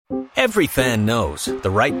Every fan knows the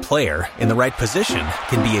right player in the right position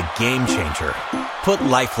can be a game changer. Put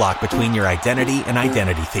LifeLock between your identity and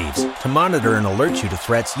identity thieves to monitor and alert you to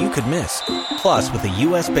threats you could miss. Plus, with a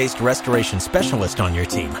U.S.-based restoration specialist on your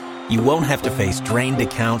team, you won't have to face drained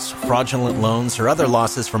accounts, fraudulent loans, or other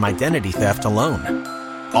losses from identity theft alone.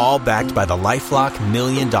 All backed by the LifeLock $1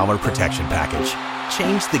 Million Protection Package.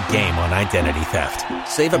 Change the game on identity theft.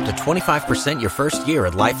 Save up to 25% your first year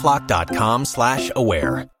at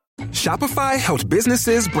LifeLock.com/aware. Shopify helps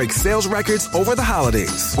businesses break sales records over the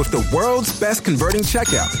holidays with the world's best converting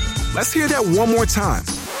checkout. Let's hear that one more time.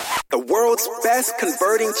 The world's best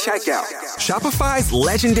converting checkout. Shopify's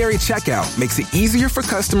legendary checkout makes it easier for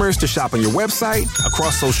customers to shop on your website,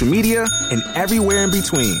 across social media, and everywhere in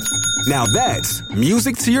between. Now that's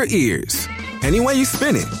music to your ears. Any way you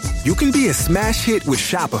spin it, you can be a smash hit with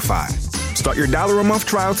Shopify. Start your $1 a month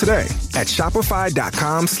trial today at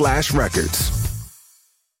shopify.com/records.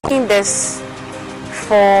 In this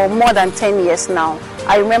for more than 10 years now.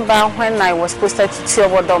 I remember when I was posted to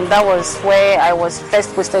Tiobodom, that was where I was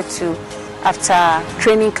first posted to after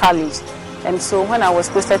training college. And so when I was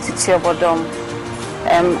posted to Tiobodom,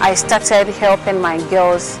 I started helping my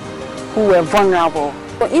girls who were vulnerable.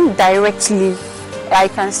 So indirectly, I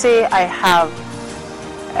can say I have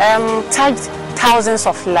touched thousands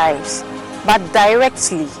of lives, but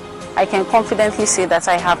directly, I can confidently say that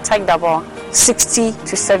I have touched about 60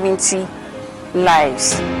 to 70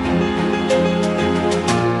 lives.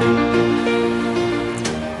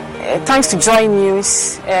 Thanks to Joy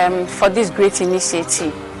News for this great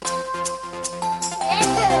initiative.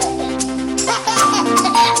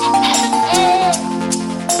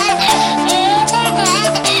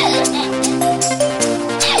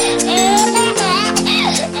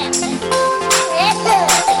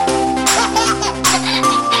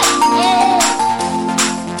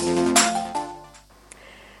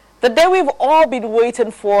 The day we've all been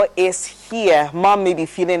waiting for is here. Mom may be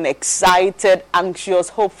feeling excited, anxious,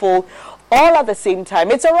 hopeful, all at the same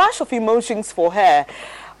time. It's a rush of emotions for her.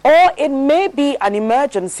 Or it may be an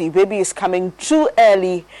emergency. Baby is coming too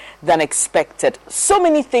early than expected. So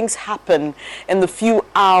many things happen in the few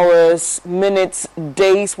hours, minutes,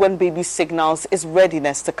 days when baby signals its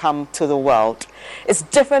readiness to come to the world. It's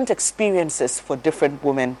different experiences for different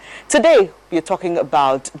women. Today, we're talking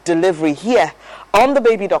about delivery here on The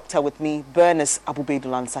Baby Doctor with me, Bernice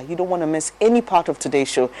Abubedulansa. You don't want to miss any part of today's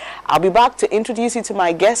show. I'll be back to introduce you to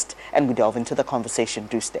my guest and we delve into the conversation.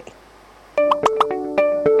 Do stay.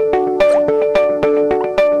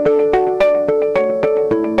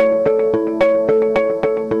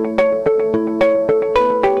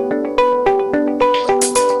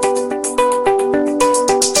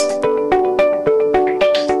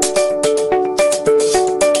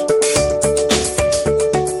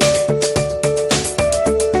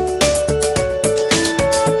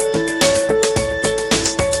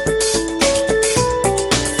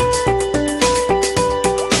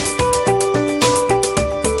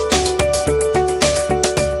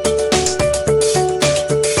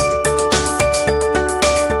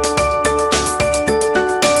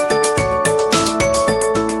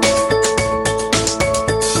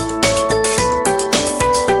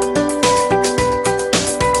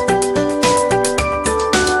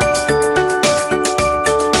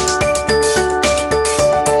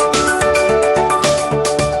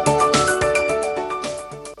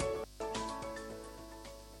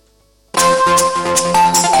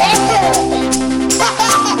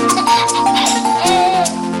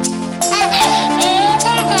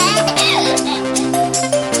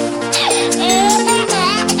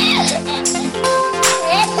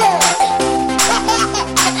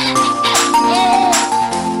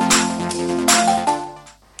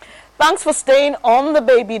 Thanks for staying on The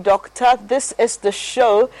Baby Doctor. This is the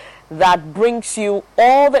show that brings you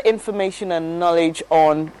all the information and knowledge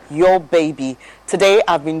on your baby. Today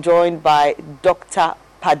I've been joined by Dr.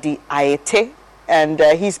 Paddy Ayete, and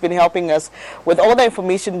he's been helping us with all the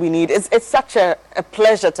information we need. It's such a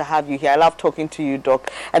pleasure to have you here. I love talking to you,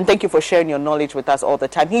 Doc, and thank you for sharing your knowledge with us all the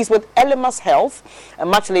time. He's with Elemas Health, and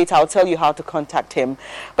much later I'll tell you how to contact him.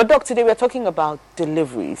 But Doc, today we're talking about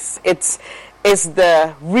deliveries. It's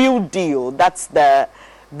the real deal. That's the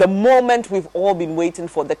moment we've all been waiting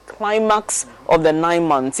for, the climax of the 9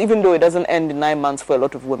 months, even though it doesn't end in 9 months for a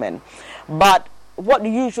lot of women. But what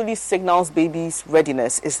usually signals baby's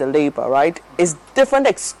readiness is the labor, right? It's different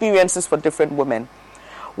experiences for different women.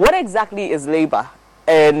 What exactly is labor?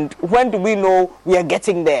 And when do we know we are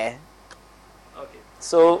getting there? Okay.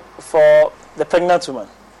 So for the pregnant woman,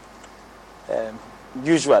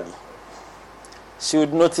 usually she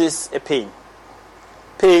would notice a pain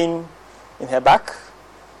in her back,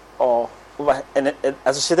 or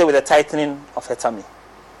associated with a tightening of her tummy.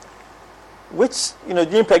 Which,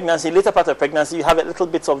 during pregnancy, later part of pregnancy, you have a little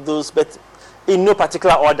bit of those, but in no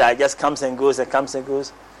particular order. It just comes and goes and comes and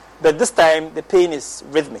goes. But this time, the pain is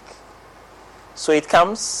rhythmic. So it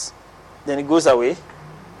comes, then it goes away.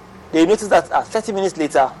 Then you notice that 30 minutes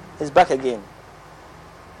later, it's back again.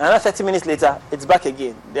 Another 30 minutes later, it's back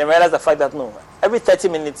again. Then realize the fact that no, every 30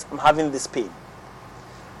 minutes, I'm having this pain.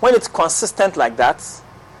 When it's consistent like that,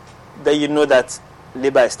 then you know that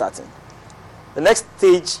labor is starting. The next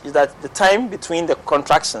stage is that the time between the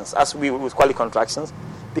contractions, as we would call it contractions,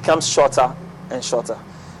 becomes shorter and shorter.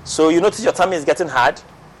 So you notice your tummy is getting hard,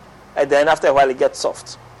 and then after a while it gets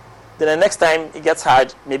soft. Then the next time it gets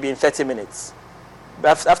hard, maybe in 30 minutes.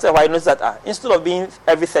 But after a while you notice that instead of being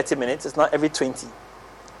every 30 minutes, it's now every 20.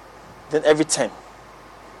 Then every 10.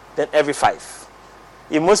 Then every 5.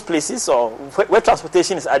 In most places, or where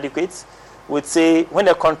transportation is adequate, would say when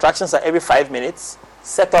the contractions are every 5 minutes,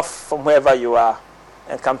 set off from wherever you are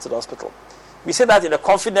and come to the hospital. We say that in the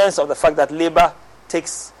confidence of the fact that labor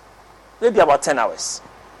takes maybe about 10 hours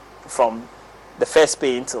from the first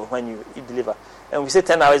pain till when you deliver. And we say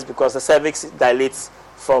 10 hours because the cervix dilates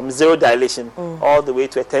from 0 dilation all the way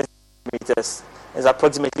to 10 centimeters. It's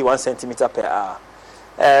approximately 1 centimeter per hour.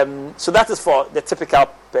 So that is for the typical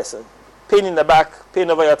person. Pain in the back, pain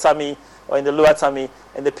over your tummy or in the lower tummy,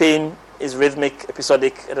 and the pain is rhythmic,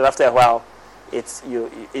 episodic, and then after a while,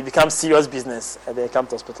 it becomes serious business, and they come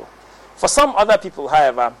to hospital. For some other people,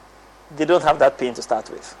 however, they don't have that pain to start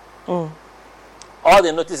with. All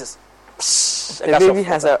they notice is the baby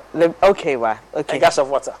has a gush of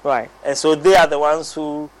water. Right. And so they are the ones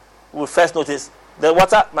who will first notice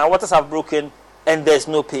my waters have broken and there's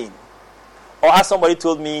no pain. Or as somebody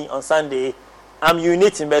told me on Sunday, I'm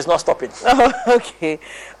urinating but it's not stopping. Oh, okay.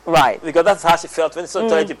 Right. Because that's how she felt when she saw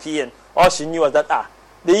toilet to pee, and all she knew was that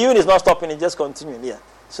the urine is not stopping, it just continuing. Yeah.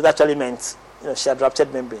 So that actually meant she had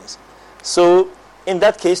ruptured membranes. So in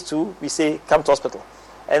that case too, we say come to hospital.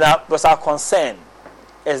 And our concern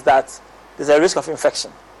is that there's a risk of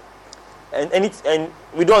infection. And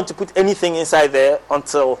we don't want to put anything inside there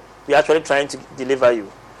until we're actually trying to deliver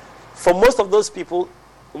you. For most of those people,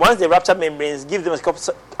 once they rupture membranes, give them a couple,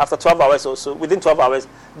 after 12 hours or so, within 12 hours,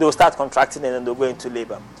 they will start contracting and then they'll go into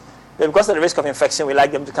labor. But because of the risk of infection, we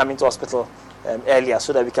like them to come into hospital earlier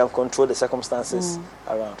so that we can control the circumstances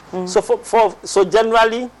around. So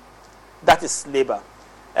generally, that is labor.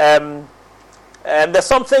 There's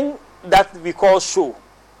something that we call show.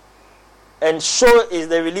 And show is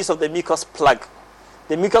the release of the mucus plug.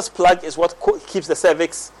 The mucus plug is what keeps the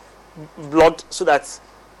cervix blood so that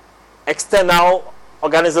external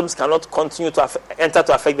organisms cannot continue to enter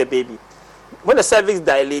to affect the baby. When the cervix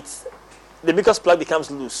dilates, the mucus plug becomes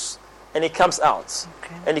loose and it comes out.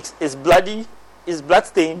 Okay. And it's bloody, it's blood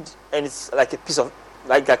stained, and it's like a piece of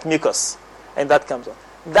like mucus, and that comes out.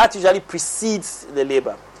 That usually precedes the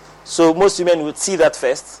labor. So most women would see that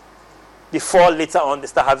first before later on they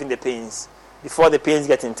start having the pains, before the pains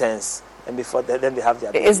get intense, and before then they have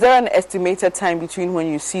their baby. Is there an estimated time between when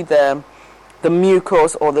you see the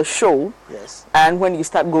mucus or the show, yes, and when you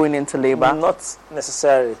start going into labor? Not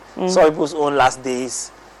necessarily. Some people's own last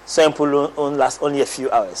days, some people own last only a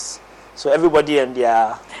few hours. So everybody and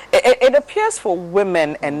their... It appears for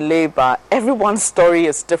women and labor, everyone's story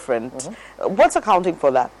is different. What's accounting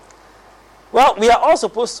for that? Well, we are all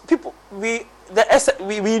supposed... We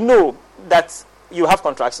know that you have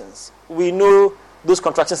contractions. We know those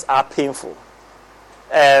contractions are painful.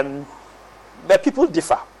 But people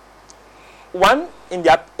differ. One, in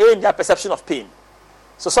their perception of pain.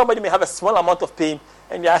 So somebody may have a small amount of pain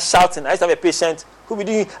and they are shouting. I used to have a patient who would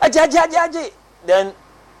be doing aje, aje, aje, aje. Then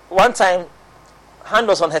one time, hand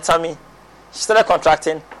was on her tummy. She started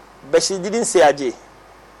contracting, but she didn't say aje.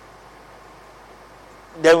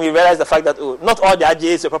 Then we realized the fact that not all the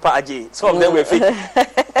ajes were proper aje. Some of them were fake.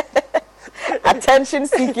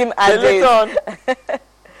 Attention-seeking ajes. Later on,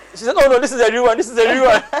 she said, "Oh no, this is a real one. This is a real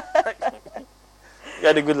one." You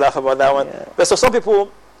had a good laugh about that one. Yeah. But so some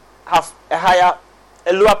people have a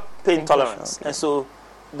lower pain tolerance, and so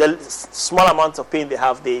the small amount of pain they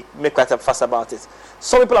have, they make quite a fuss about it.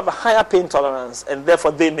 Some people have a higher pain tolerance, and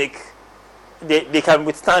therefore they can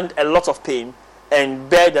withstand a lot of pain and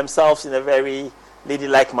bear themselves in a very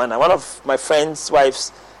ladylike manner. One of my friend's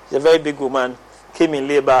wives, she's a very big woman, came in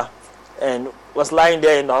labor and was lying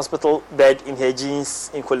there in the hospital bed in her jeans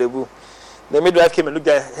in Kolebu. The midwife came and looked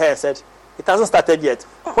at her and said, "It hasn't started yet.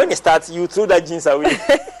 When it starts, you throw that jeans away."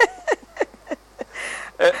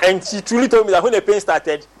 And she truly told me that when the pain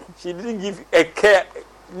started, she didn't give a care.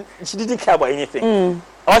 She didn't care about anything.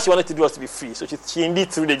 All she wanted to do was to be free. So she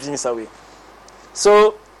indeed threw the jeans away.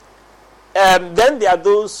 So Then there are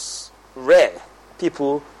those rare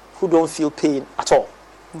people who don't feel pain at all.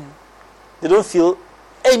 They don't feel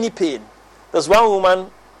any pain. There's one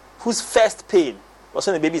woman whose first pain was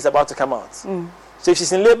when the baby is about to come out. So if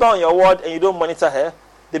she's in labor on your ward and you don't monitor her,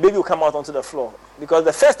 the baby will come out onto the floor. Because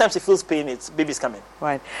the first time she feels pain, it's baby's coming.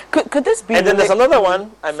 Right. Could this be... And then there's another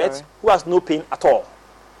one I met who has no pain at all.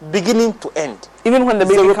 Beginning to end. Even when the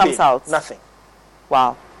baby comes out? Nothing.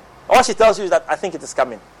 Wow. All she tells you is that, I think it is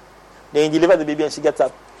coming. Then you deliver the baby and she gets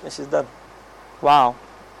up and she's done. Wow.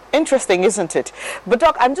 Interesting, isn't it? But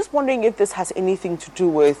Doc, I'm just wondering if this has anything to do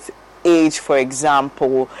with age, for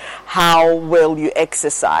example, how well you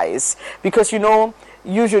exercise. Because,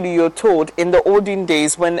 usually you're told in the olden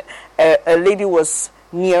days when a lady was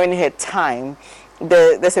nearing her time,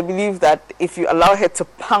 there's a belief that if you allow her to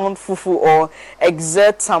pound fufu or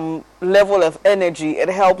exert some level of energy, it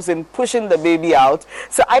helps in pushing the baby out.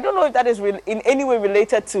 So I don't know if that is in any way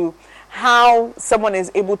related to how someone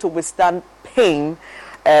is able to withstand pain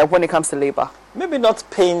when it comes to labor. Maybe not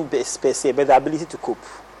pain per se, but the ability to cope.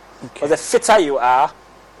 Because the fitter you are,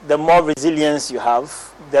 the more resilience you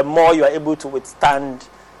have, the more you are able to withstand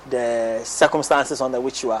the circumstances under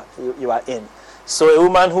which you are in. So a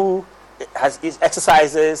woman who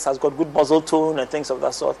exercises, has got good muscle tone and things of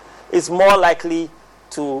that sort, is more likely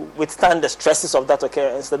to withstand the stresses of that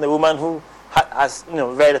occurrence than a woman who has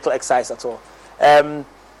very little exercise at all. There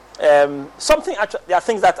are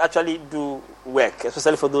things that actually do work,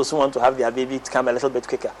 especially for those who want to have their baby to come a little bit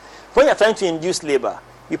quicker. When you're trying to induce labor,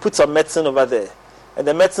 you put some medicine over there, and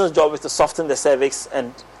the medicine's job is to soften the cervix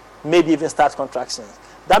and maybe even start contractions.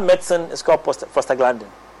 That medicine is called prostaglandin.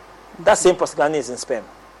 That same prostaglandin is in sperm.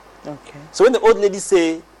 Okay. So when the old ladies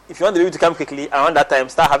say, if you want the baby to come quickly, around that time,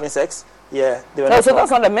 start having sex, they were not so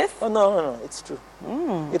that's not a myth? Oh, no, it's true.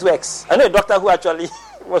 It works. I know a doctor who actually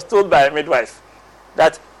was told by a midwife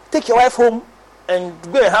that take your wife home and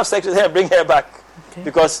go and have sex with her and bring her back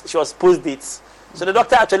because she was post dates. So the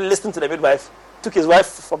doctor actually listened to the midwife, took his wife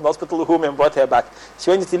from the hospital home and brought her back. She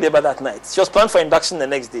went into labor that night. She was planned for induction the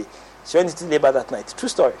next day. She went into labor that night. True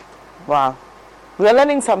story. Wow. We're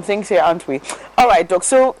learning some things here, aren't we? All right, Doc.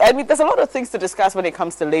 So, there's a lot of things to discuss when it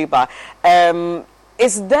comes to labor.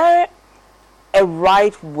 Is there a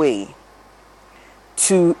right way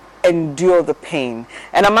to endure the pain?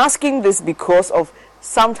 And I'm asking this because of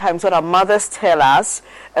sometimes what our mothers tell us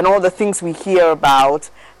and all the things we hear about,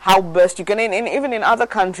 how best you can, and even in other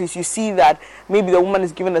countries, you see that maybe the woman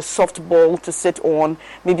is given a soft ball to sit on,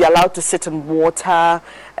 maybe allowed to sit in water.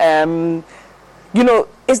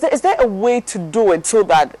 Is there a way to do it so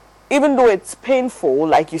that even though it's painful,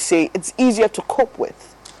 like you say, it's easier to cope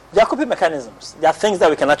with? There are coping mechanisms. There are things that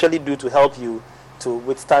we can actually do to help you to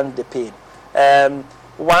withstand the pain.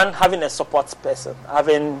 One, having a support person,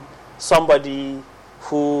 having somebody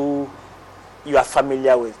who you are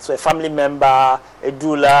familiar with. So a family member, a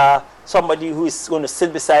doula, somebody who is going to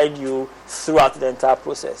sit beside you throughout the entire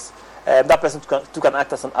process. That person can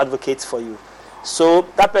act as an advocate for you. So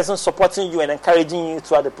that person supporting you and encouraging you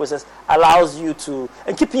throughout the process allows you to,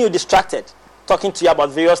 and keeping you distracted, talking to you about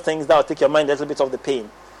various things that will take your mind a little bit off the pain.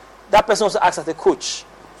 That person also acts as a coach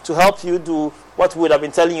to help you do what we would have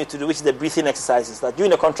been telling you to do, which is the breathing exercises. That during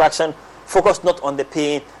the contraction, focus not on the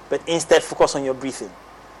pain, but instead focus on your breathing.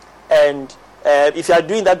 And if you are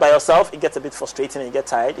doing that by yourself, it gets a bit frustrating and you get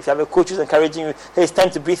tired. If you have a coach who's encouraging you, hey, it's time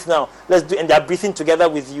to breathe now, let's do, and they are breathing together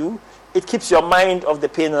with you, it keeps your mind off the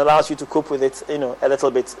pain and allows you to cope with it, a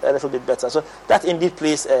little bit better. So that indeed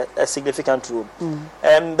plays a significant role.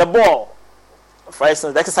 The ball, for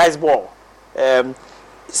instance, the exercise ball,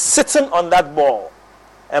 sitting on that ball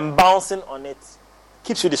and bouncing on it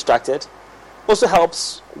keeps you distracted. Also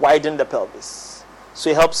helps widen the pelvis. So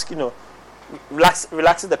it helps,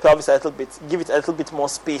 relaxes the pelvis a little bit, give it a little bit more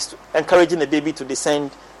space, encouraging the baby to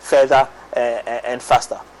descend further and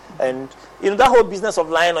faster. And that whole business of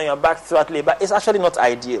lying on your back throughout labor is actually not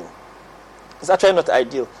ideal. It's actually not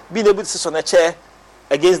ideal. Being able to sit on a chair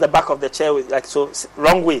against the back of the chair,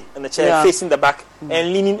 wrong way in the chair, facing the back,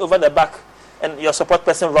 and leaning over the back, and your support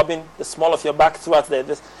person rubbing the small of your back throughout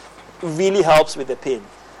this really helps with the pain.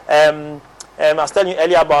 I was telling you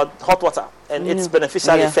earlier about hot water and its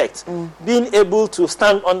beneficial effect. Being able to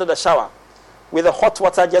stand under the shower with the hot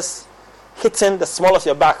water just hitting the small of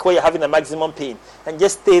your back where you're having the maximum pain and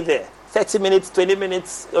just stay there 30 minutes, 20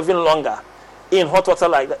 minutes, even longer in hot water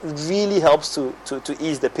like that really helps to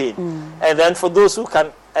ease the pain. And then for those who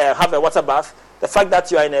can have a water bath, the fact that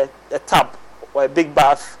you are in a tub or a big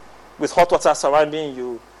bath with hot water surrounding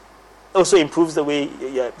you also improves the way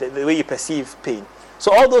you perceive pain.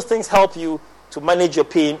 So all those things help you to manage your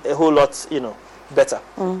pain a whole lot, better.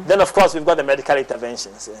 Then, of course, we've got the medical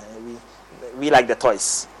interventions. We like the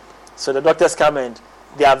toys. So the doctors come, and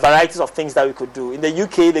there are varieties of things that we could do. In the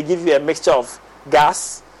UK, they give you a mixture of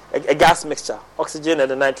gas, a gas mixture, oxygen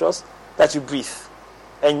and the nitrous, that you breathe.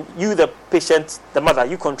 And you, the patient, the mother,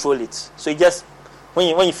 you control it. So you just,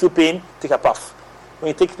 when you feel pain, take a puff. When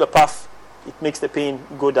you take the puff, it makes the pain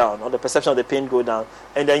go down, or the perception of the pain go down.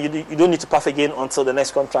 And then you don't need to puff again until the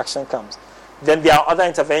next contraction comes. Then there are other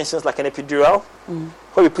interventions like an epidural,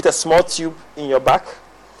 where we put a small tube in your back,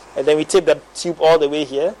 and then we take the tube all the way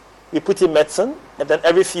here. We put in medicine, and then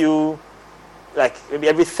maybe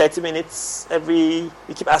every 30 minutes, we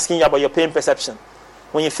keep asking you about your pain perception.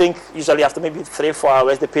 When you think, usually after maybe 3-4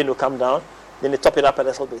 hours, the pain will come down, then they top it up a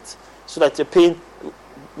little bit, so that the pain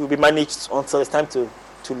will be managed until it's time to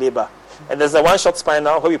labor. And there's a one-shot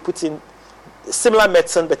spinal where we put in similar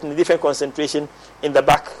medicine, but in a different concentration in the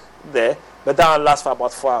back there, but that will last for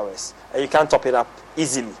about 4 hours. And you can't top it up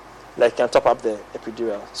easily, like you can top up the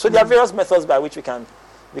epidural. So there are various methods by which we can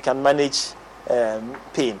manage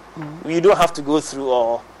pain. You don't have to go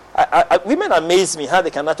through women amaze me how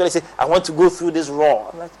they can actually say, I want to go through this raw.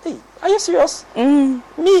 I'm like, hey, are you serious?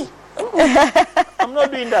 Me? I'm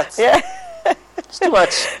not doing that. Yeah. It's too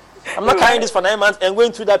much. I'm not carrying this for 9 months and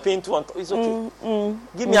going through that pain too. It's okay.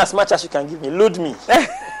 Give me as much as you can give me. Load me.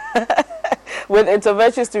 With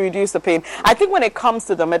interventions to reduce the pain. I think when it comes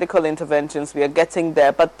to the medical interventions, we are getting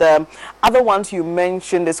there. But the other ones you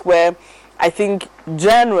mentioned is where I think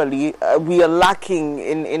generally we are lacking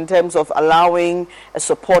in terms of allowing a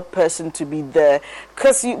support person to be there.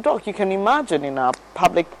 Because, Doc, you can imagine in our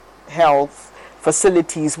public health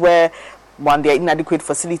facilities where there are inadequate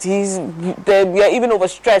facilities, we are even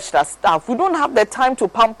overstretched as staff. We don't have the time to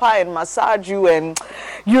pamper and massage you, and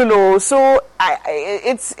so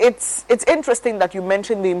it's interesting that you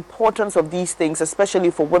mentioned the importance of these things, especially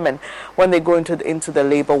for women when they go into the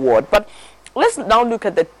labor ward. But let's now look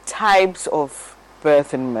at the types of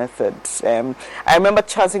birthing methods. I remember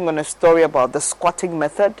chancing on a story about the squatting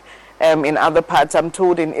method. In other parts, I'm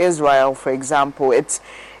told in Israel, for example, it's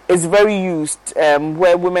very used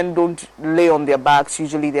where women don't lay on their backs.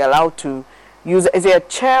 Usually they're allowed to use, is there a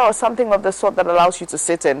chair or something of the sort that allows you to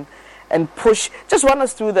sit and push? Just run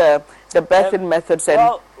us through the birthing methods.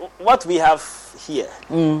 Well, what we have here,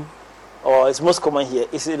 or is most common here,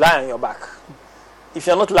 is you lie on your back. If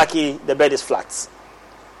you're not lucky, the bed is flat.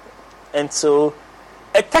 And so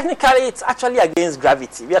technically it's actually against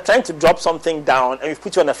gravity. We are trying to drop something down and we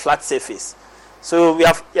put you on a flat surface. So we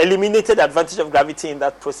have eliminated the advantage of gravity in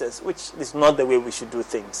that process, which is not the way we should do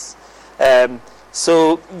things. But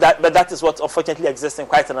that is what unfortunately exists in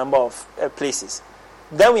quite a number of places.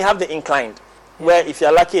 Then we have the inclined, where if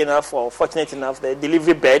you're lucky enough or fortunate enough, the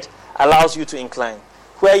delivery bed allows you to incline,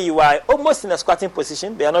 where you are almost in a squatting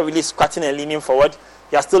position, but you're not really squatting and leaning forward.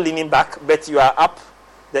 You are still leaning back, but you are up.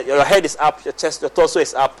 Your head is up, your chest, your torso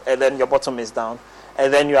is up, and then your bottom is down.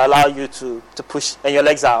 And then you allow you to push, and your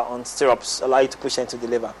legs are on stirrups, allow you to push and to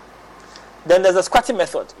deliver. Then there's a squatting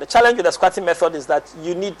method. The challenge with the squatting method is that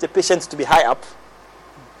you need the patient to be high up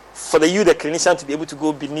for the clinician, to be able to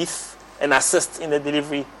go beneath and assist in the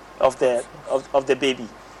delivery of the baby.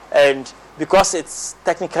 And because it's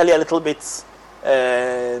technically a little bit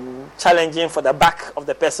challenging for the back of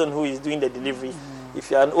the person who is doing the delivery, if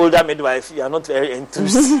you're an older midwife, you are not very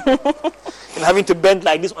enthused in having to bend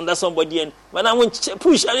like this under somebody, and when I want to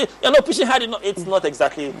push, you're not pushing hard enough. It's not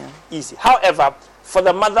exactly easy. However, for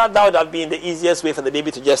the mother, that would have been the easiest way for the baby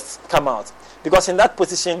to just come out, because in that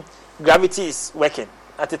position, gravity is working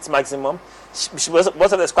at its maximum. She was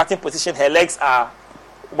in the squatting position. Her legs are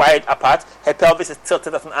wide apart. Her pelvis is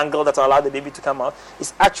tilted at an angle that will allow the baby to come out.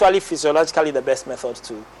 It's actually physiologically the best method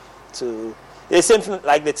to the same thing,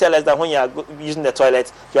 like they tell us that when you are using the toilet,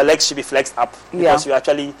 your legs should be flexed up, because you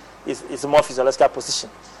actually it's a more physiological position.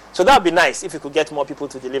 So that would be nice if you could get more people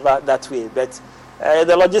to deliver that way. But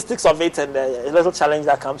the logistics of it and a little challenge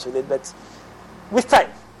that comes with it. But with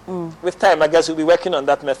time, I guess we'll be working on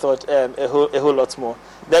that method a whole lot more.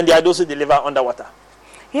 Then there are those who deliver underwater.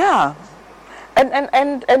 Yeah,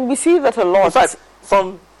 and we see that a lot. In fact,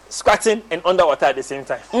 from squatting and underwater at the same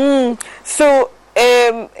time. So.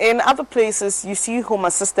 In other places, you see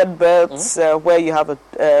home-assisted births where you have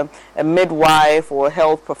a midwife or a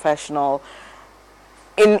health professional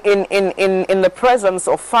in the presence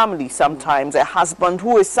of family. Sometimes a husband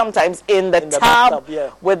who is sometimes in the tub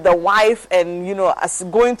with the wife, and as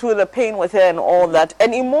going through the pain with her and all that.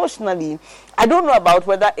 And emotionally, I don't know about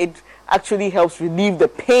whether it actually helps relieve the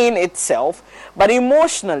pain itself, but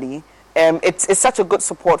emotionally, it's such a good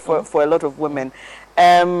support for a lot of women.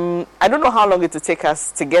 I don't know how long it will take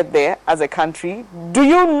us to get there as a country. Do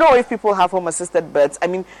you know if people have home-assisted births? I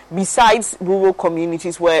mean, besides rural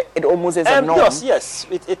communities where it almost is a norm. Yes,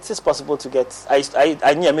 it is possible to get.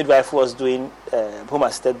 I knew a midwife who was doing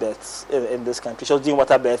home-assisted births in this country. She was doing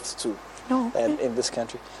water births too in this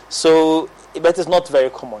country. So, but it's not very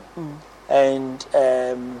common. And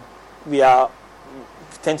we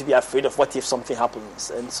tend to be afraid of what if something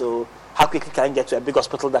happens. And so, how quickly can you get to a big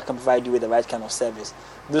hospital that can provide you with the right kind of service?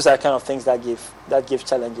 Those are the kind of things that give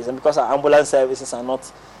challenges. And because our ambulance services are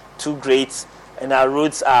not too great and our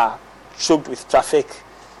roads are choked with traffic,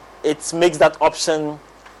 it makes that option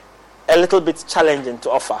a little bit challenging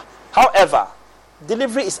to offer. However,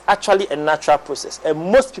 delivery is actually a natural process, and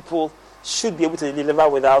most people should be able to deliver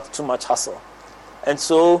without too much hassle. And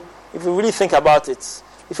so, if you really think about it,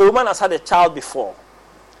 if a woman has had a child before,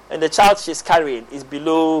 and the child she's carrying is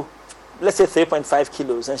below, let's say 3.5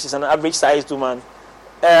 kilos, and she's an average-sized woman,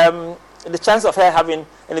 the chance of her having,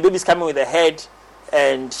 and the baby's coming with a head,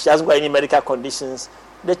 and she hasn't got any medical conditions,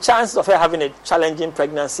 the chances of her having a challenging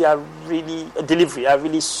pregnancy delivery are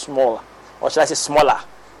really small, or should I say smaller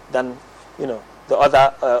than, the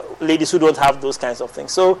other ladies who don't have those kinds of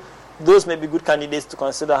things. So those may be good candidates to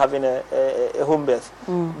consider having a home birth.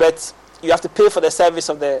 But you have to pay for the service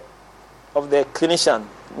of the clinician,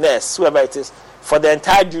 nurse, whoever it is, for the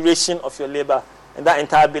entire duration of your labor, and that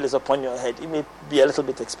entire bill is upon your head. It may be a little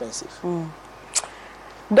bit expensive.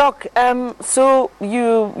 Doc, so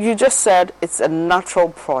you just said it's a natural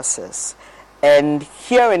process, and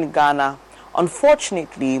here in Ghana,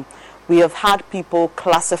 unfortunately, we have had people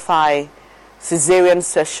classify cesarean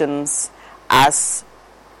sections as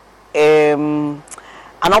an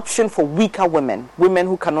option for weaker women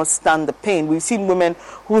who cannot stand the pain. We've seen women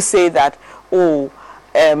who say that,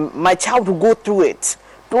 my child will go through it.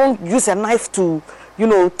 Don't use a knife to,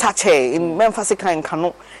 touch her. In Memphis,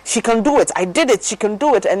 she can do it. I did it. She can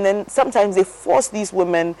do it. And then sometimes they force these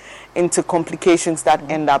women into complications that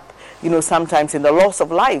end up, sometimes in the loss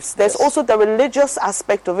of lives. There's also the religious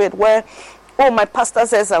aspect of it where, my pastor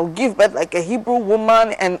says I'll give birth like a Hebrew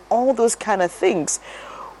woman and all those kind of things.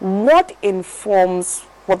 What informs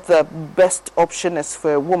what the best option is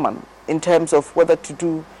for a woman in terms of whether to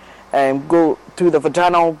do go through the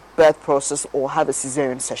vaginal birth process or have a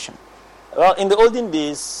cesarean section? Well, in the olden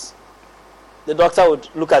days, the doctor would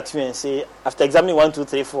look at you and say, after examining 1, 2,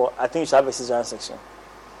 3, 4, I think you should have a cesarean section.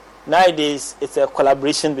 Nowadays, it's a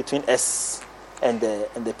collaboration between us and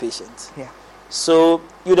the patient. Yeah. So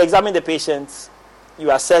you'd examine the patient, you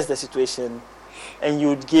assess the situation, and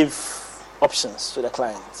you'd give options to the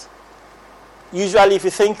client. Usually, if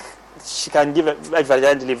you think she can give a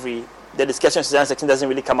vaginal delivery, the discussion cesarean section doesn't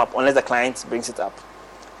really come up unless the client brings it up.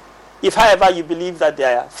 If, however, you believe that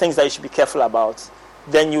there are things that you should be careful about,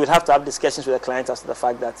 then you would have to have discussions with the client as to the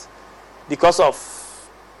fact that because of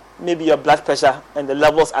maybe your blood pressure and the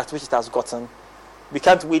levels at which it has gotten, we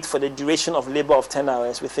can't wait for the duration of labor of 10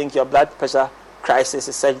 hours. We think your blood pressure crisis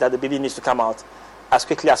is such that the baby needs to come out as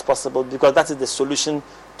quickly as possible because that is the solution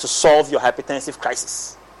to solve your hypertensive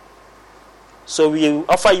crisis. So we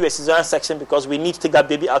offer you a cesarean section because we need to take that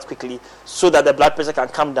baby out quickly so that the blood pressure can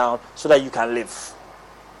come down so that you can live.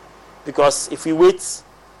 Because if we wait,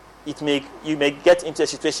 you may get into a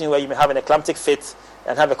situation where you may have an eclamptic fit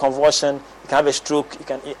and have a convulsion, you can have a stroke,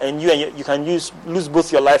 you can lose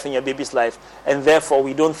both your life and your baby's life, and therefore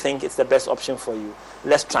we don't think it's the best option for you.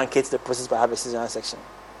 Let's truncate the process by having a cesarean section.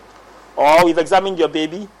 Or we've examined your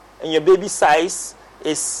baby, and your baby's size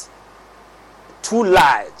is too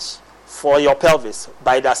large for your pelvis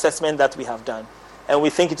by the assessment that we have done, and we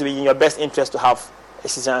think it will be in your best interest to have a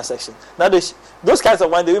cesarean section. Now, those kinds of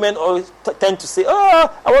ones, the women always tend to say, I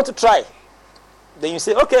want to try. Then you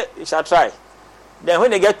say, okay, you shall try. Then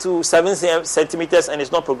when they get to 7 centimeters and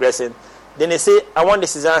it's not progressing, then they say, I want the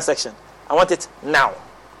cesarean section. I want it now.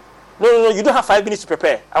 No, you don't have 5 minutes to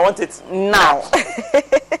prepare. I want it now.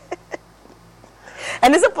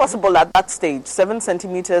 And is it possible at that stage, 7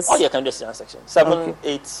 centimeters? Oh, you can do a cesarean section. 7,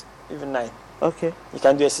 8, even 9. Okay. You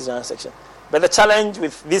can do a cesarean section. But the challenge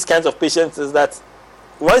with these kinds of patients is that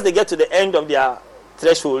once they get to the end of their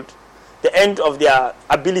threshold, the end of their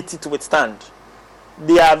ability to withstand,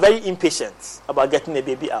 they are very impatient about getting the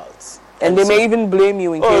baby out. And they may even blame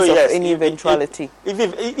you in case of any eventuality.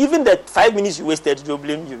 Even the 5 minutes you wasted, they'll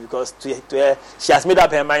blame you because she has made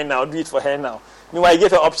up her mind now, do it for her now. Meanwhile, you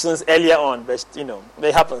gave her options earlier on, but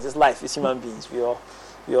it happens. It's life. It's human beings. We all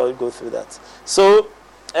go through that. So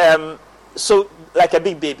like a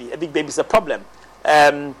big baby is a problem.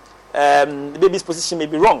 The baby's position may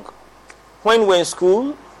be wrong. When we're in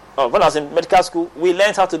school, or when I was in medical school, we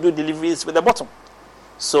learned how to do deliveries with the bottom.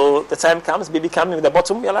 So the time comes, baby coming with the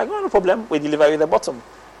bottom, you're like, no problem, we deliver with the bottom.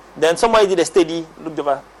 Then somebody did a study, looked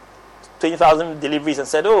over 20,000 deliveries and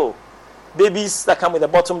said, oh, babies that come with the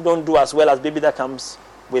bottom don't do as well as baby that comes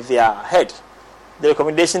with their head. The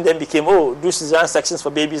recommendation then became, do cesarean sections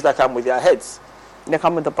for babies that come with their heads. They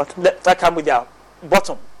come with the bottom? That come with their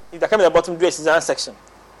bottom. If they come with the bottom, do a cesarean section.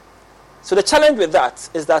 So the challenge with that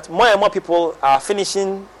is that more and more people are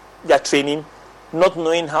finishing their training not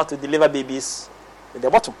knowing how to deliver babies with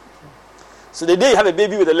their bottom. So the day you have a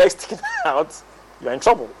baby with the legs sticking out, you're in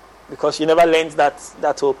trouble because you never learned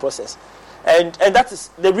that whole process. And that is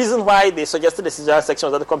the reason why they suggested the cesarean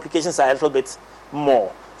section, that the complications are a little bit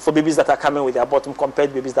more for babies that are coming with their bottom compared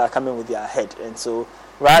to babies that are coming with their head. And so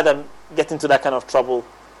rather than get into that kind of trouble,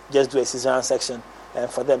 just do a cesarean section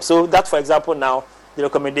for them. So that, for example, now the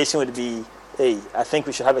recommendation would be, hey, I think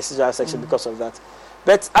we should have a cesarean section because of that.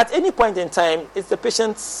 But at any point in time, it's the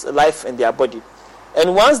patient's life and their body.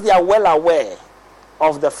 And once they are well aware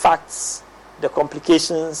of the facts, the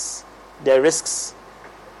complications, the risks,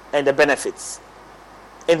 and the benefits,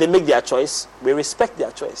 and they make their choice, we respect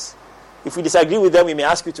their choice. If we disagree with them, we may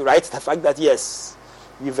ask you to write the fact that, yes,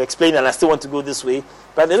 you've explained and I still want to go this way.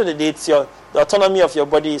 But at the end of the day, the autonomy of your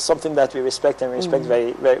body is something that we respect and respect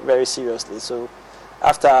very, very, very seriously. So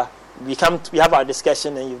after we have our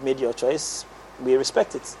discussion and you've made your choice, we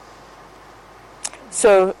respect it.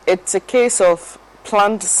 So it's a case of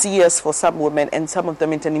planned CS for some women and some of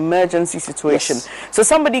them it's an emergency situation. Yes. So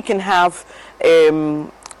somebody can have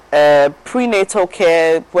prenatal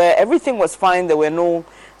care where everything was fine, there were no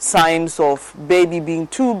signs of baby being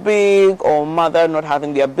too big or mother not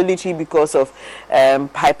having the ability because of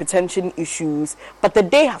hypertension issues, but the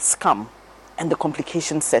day has come and the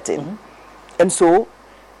complications set in. And so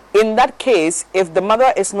in that case, if the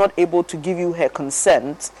mother is not able to give you her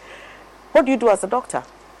consent, what do you do as a doctor?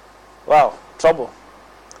 Wow, trouble.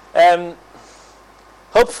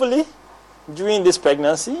 Hopefully during this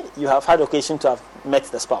pregnancy you have had occasion to have met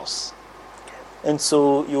the spouse. And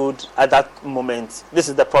so you would, at that moment, this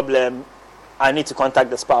is the problem, I need to contact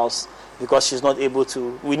the spouse because she's not able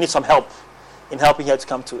to, we need some help in helping her to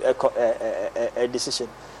come to a decision.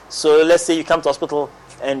 So let's say you come to hospital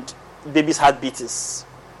and baby's heartbeat is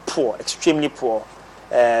poor, extremely poor.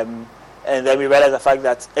 And then we realize the fact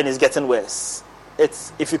that, and it's getting worse.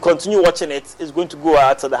 If you continue watching it, it's going to go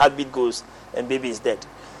out till the heartbeat goes and baby is dead.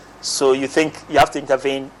 So you think you have to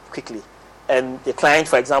intervene quickly. And the client,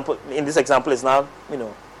 for example, in this example is now,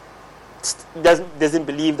 doesn't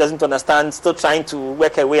believe, doesn't understand, still trying to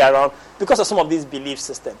work her way around because of some of these belief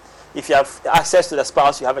systems. If you have access to the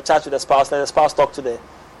spouse, you have a chat with the spouse, let the spouse talk to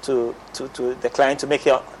the client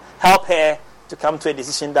to help her to come to a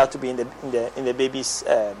decision that to be in the baby's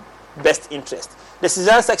best interest. The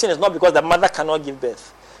cesarean section is not because the mother cannot give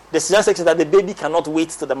birth. The cesarean section is that the baby cannot wait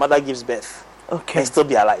till the mother gives birth and still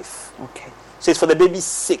be alive. Okay. So it's for the baby's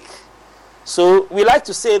sake. So we like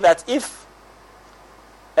to say that if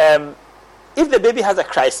the baby has a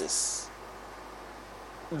crisis,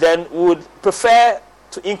 then we would prefer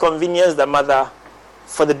to inconvenience the mother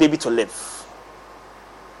for the baby to live.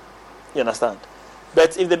 You understand?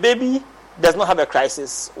 But if the baby does not have a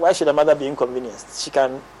crisis, why should the mother be inconvenienced? She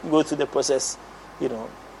can go through the process,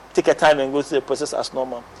 take her time and go through the process as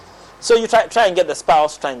normal. So you try and get the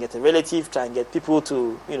spouse, try and get a relative, try and get people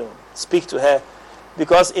to, speak to her.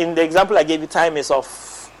 Because in the example I gave you, time is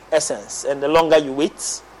of essence. And the longer you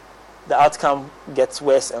wait, the outcome gets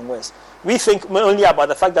worse and worse. We think only about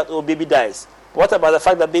the fact that, baby dies. What about the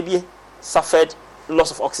fact that baby suffered loss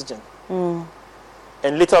of oxygen? And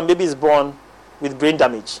later on, baby is born with brain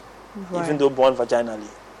damage, even though born vaginally.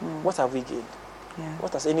 What have we gained? Yeah.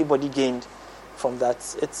 What has anybody gained from that?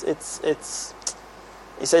 It's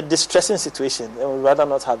a distressing situation. I would rather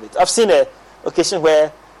not have it. I've seen an occasion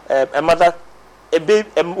where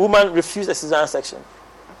a woman refused a cesarean section.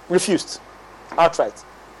 Refused. Outright.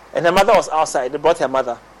 And her mother was outside. They brought her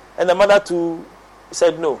mother. And the mother too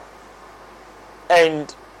said no.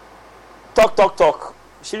 And talk.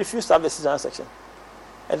 She refused to have the cesarean section.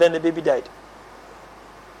 And then the baby died.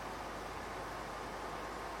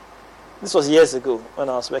 This was years ago when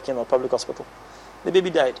I was working in a public hospital. The baby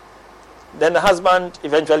died. Then the husband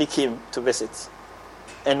eventually came to visit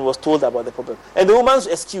and was told about the problem. And the woman's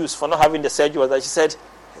excuse for not having the surgery was that she said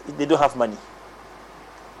they don't have money.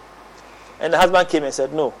 And the husband came and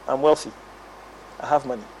said, no, I'm wealthy. I have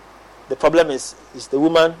money. The problem is the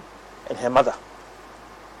woman and her mother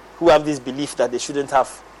who have this belief that they shouldn't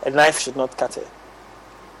have, a knife should not cut her.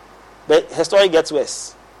 But her story gets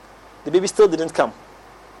worse. The baby still didn't come.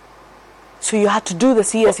 So you had to do the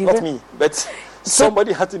CS Not me, but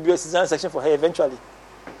somebody had to do a cesarean section for her eventually.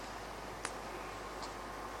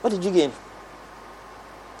 What did you gain?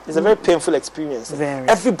 It's a very painful experience. Very.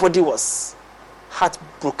 Everybody was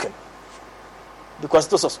heartbroken because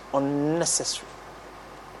this was unnecessary.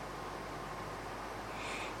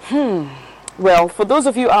 Well, for those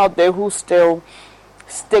of you out there who still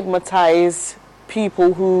stigmatize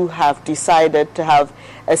people who have decided to have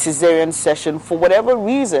a cesarean session for whatever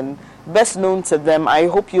reason, best known to them, I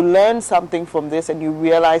hope you learn something from this and you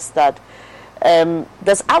realize that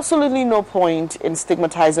there's absolutely no point in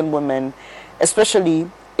stigmatizing women,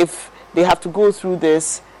 especially if they have to go through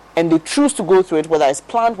this and they choose to go through it, whether it's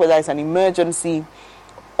planned, whether it's an emergency.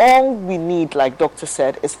 All we need, like Doctor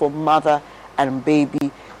said, is for mother and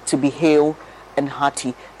baby to be hale and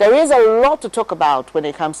hearty. There is a lot to talk about when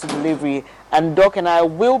it comes to delivery, and Doc and I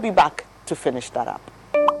will be back to finish that up.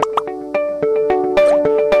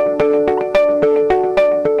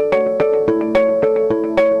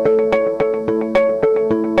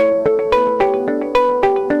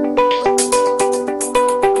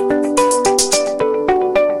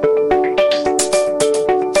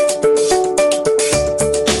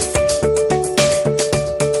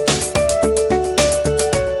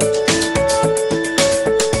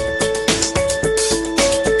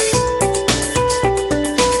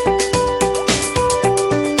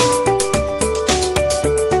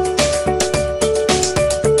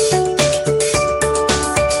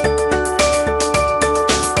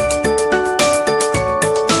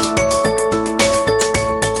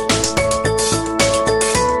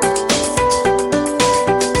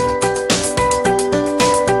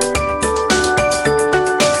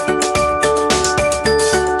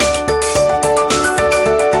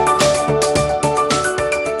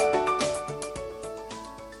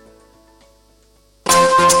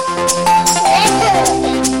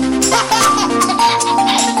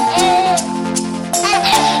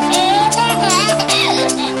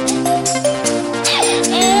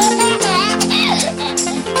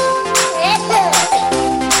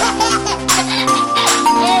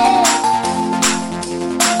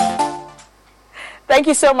 Thank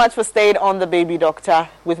you so much for staying on The Baby Doctor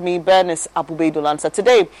with me, Bernice Abubedulansa.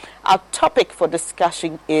 Today, our topic for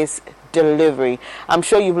discussion is delivery. I'm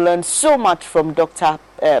sure you've learned so much from Dr.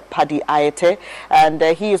 Paddy Ayete, and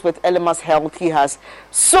he is with Elemas Health. He has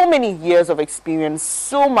so many years of experience,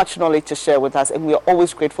 so much knowledge to share with us, and we are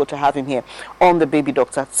always grateful to have him here on The Baby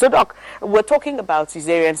Doctor. So, Doc, we're talking about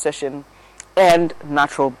cesarean section and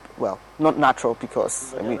natural, well, not natural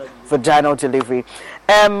because, vaginal delivery.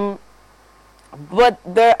 But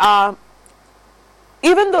there are,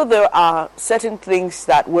 even though there are certain things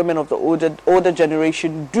that women of the older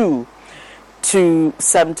generation do to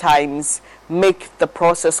sometimes make the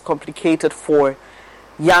process complicated for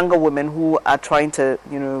younger women who are trying to,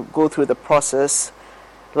 go through the process.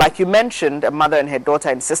 Like you mentioned, a mother and her daughter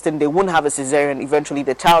insisting they won't have a cesarean, eventually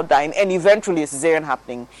the child dying, and eventually a cesarean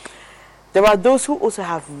happening. There are those who also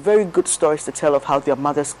have very good stories to tell of how their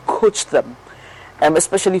mothers coached them,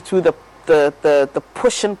 especially through the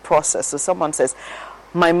pushing process. So someone says,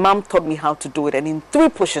 my mom taught me how to do it, and in 3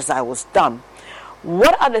 pushes I was done.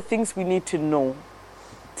 What are the things we need to know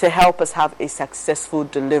to help us have a successful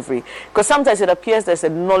delivery? Because sometimes it appears there's a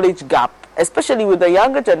knowledge gap, especially with the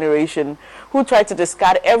younger generation who try to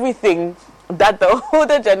discard everything that the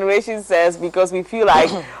older generation says because we feel like,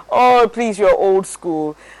 oh, please, you're old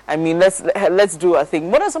school. I mean, let's do a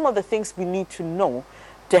thing. What are some of the things we need to know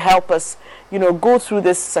to help us, go through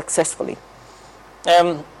this successfully?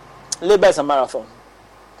 Labor is a marathon.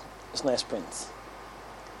 It's not a sprint.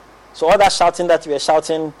 So all that shouting that you were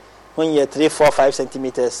shouting when you're 3, 4, 5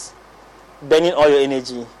 centimeters, burning all your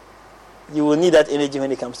energy, you will need that energy when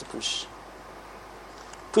it comes to push.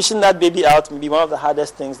 Pushing that baby out may be one of the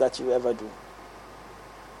hardest things that you ever do.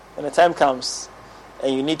 When the time comes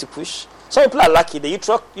and you need to push, some people are lucky. The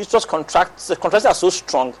uterus contracts. The contractions are so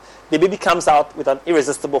strong, the baby comes out with an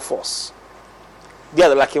irresistible force. They are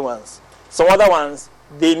the lucky ones. Some other ones,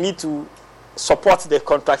 they need to support the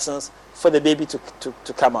contractions for the baby to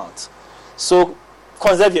come out. So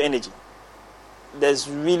conserve your energy. There's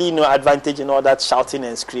really no advantage in all that shouting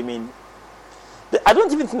and screaming. I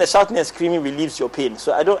don't even think the shouting and screaming relieves your pain.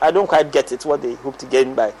 So I don't quite get it, what they hope to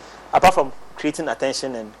gain by, apart from creating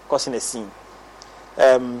attention and causing a scene.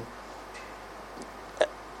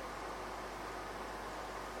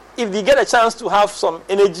 If you get a chance to have some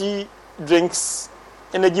energy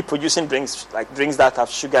producing drinks, like drinks that have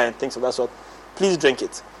sugar and things of that sort, please drink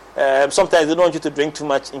it. Sometimes they don't want you to drink too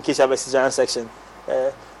much in case you have a cesarean section.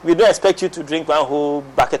 We don't expect you to drink one whole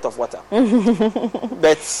bucket of water.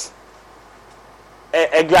 But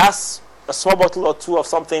a glass, a small bottle or 2 of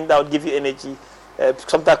something that would give you energy,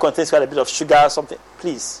 sometimes contains quite a bit of sugar, something,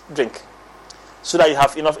 please drink. so that you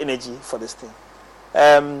have enough energy for this thing.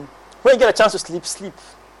 When you get a chance to sleep, sleep.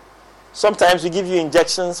 Sometimes we give you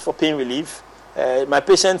injections for pain relief. My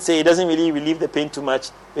patients say it doesn't really relieve the pain too much,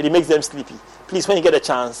 but it makes them sleepy. Please, when you get a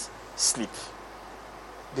chance, sleep.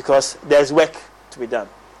 Because there's work to be done.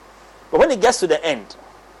 But when it gets to the end,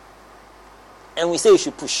 and we say you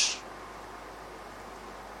should push,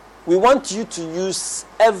 we want you to use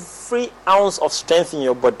every ounce of strength in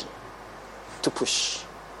your body to push.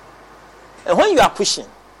 And when you are pushing,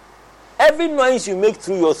 every noise you make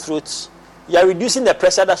through your throat, you are reducing the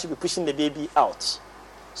pressure that should be pushing the baby out.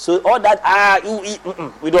 So all that,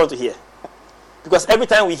 we don't want to hear. Because every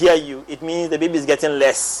time we hear you, it means the baby is getting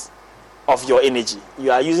less of your energy.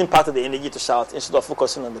 You are using part of the energy to shout instead of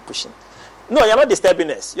focusing on the pushing. No, you're not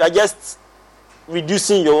disturbing us. You are just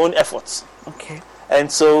reducing your own efforts. Okay.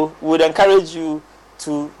 And so we would encourage you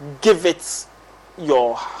to give it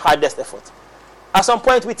your hardest effort. At some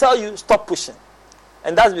point, we tell you, stop pushing.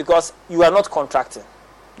 And that's because you are not contracting.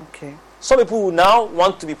 Okay. Some people who now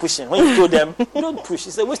want to be pushing. When you told them, don't push,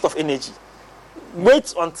 it's a waste of energy.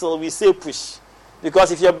 Wait until we say push.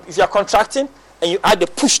 Because if you're contracting and you add the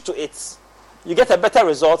push to it, you get a better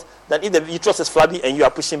result than if the uterus is flabby and you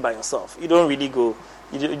are pushing by yourself. You don't really go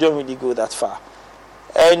that far.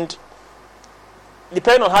 And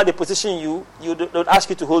depending on how they position you, they'll ask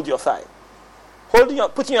you to hold your thigh.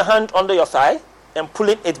 Putting your hand under your thigh and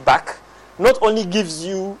pulling it back not only gives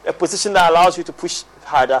you a position that allows you to push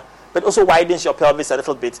harder, but also widens your pelvis a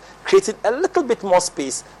little bit, creating a little bit more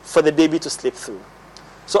space for the baby to slip through.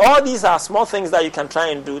 So all these are small things that you can try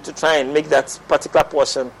and do to try and make that particular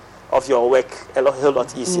portion of your work a whole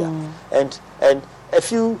lot easier. And a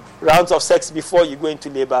few rounds of sex before you go into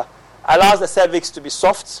labor allows the cervix to be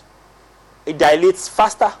soft. It dilates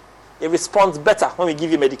faster. It responds better when we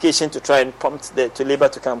give you medication to try and prompt the labor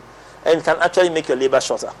to come, and can actually make your labor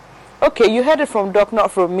shorter. Okay, you heard it from Doc, not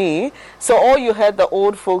from me. So all you heard the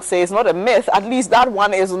old folks say is not a myth. At least that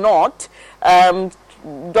one is not.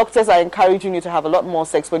 Doctors are encouraging you to have a lot more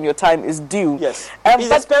sex when your time is due. Yes. It's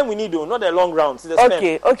the sperm we need, though, not the long rounds. It's the sperm.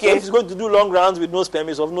 Okay. So if it's going to do long rounds with no sperm,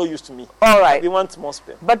 it's of no use to me. All right. We want more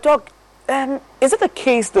sperm. But Doc, is it the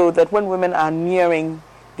case, though, that when women are nearing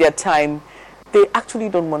their time, they actually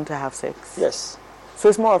don't want to have sex? Yes. So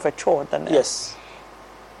it's more of a chore than that? Yes.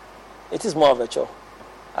 It is more of a chore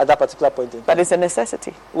at that particular point in time. But it's a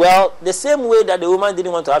necessity. Well, the same way that the woman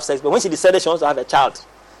didn't want to have sex, but when she decided she wants to have a child,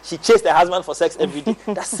 she chased her husband for sex every day.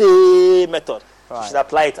 That same method. Right. She should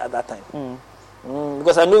apply it at that time.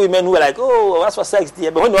 Because I know women who are like, oh, that's for sex, dear.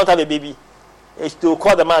 But when you want to have a baby, to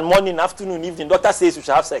call the man morning, afternoon, evening, doctor says you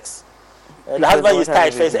should have sex. The husband is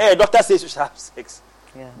tired first. Hey, doctor says you should have sex.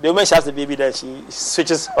 Yeah. The woman she has the baby, then she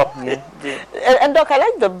switches up. Yeah. And Doc, I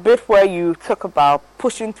like the bit where you talk about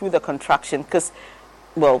pushing through the contraction, because,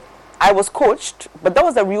 well, I was coached, but that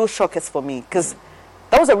was a real shocker for me, because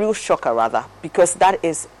that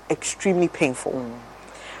is extremely painful.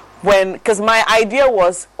 Because my idea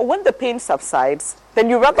was, when the pain subsides, then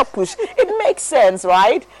you rather push. It makes sense,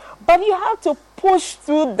 right? But you have to push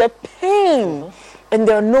through the pain. And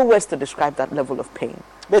there are no words to describe that level of pain.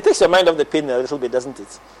 But it takes your mind off the pain a little bit, doesn't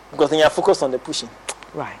it? Because then you're focused on the pushing.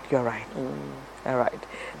 Right, you're right. All right.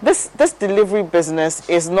 This delivery business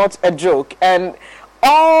is not a joke. And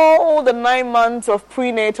all the 9 months of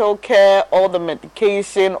prenatal care, all the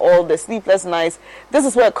medication, all the sleepless nights, this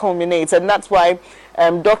is where it culminates. And that's why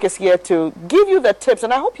Doc is here to give you the tips.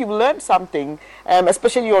 And I hope you've learned something,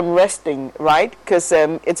 especially on resting, right? Because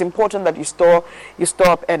it's important that you store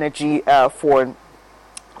up energy for,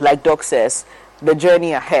 like Doc says, the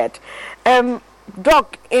journey ahead.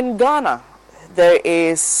 Doc, in Ghana, there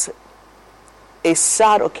is a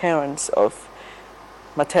sad occurrence of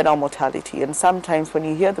maternal mortality, and sometimes when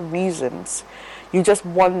you hear the reasons, you just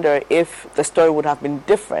wonder if the story would have been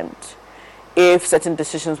different if certain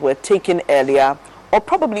decisions were taken earlier, or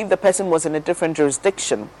probably if the person was in a different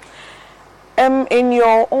jurisdiction. In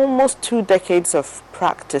your almost 2 decades of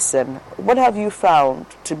practicing, what have you found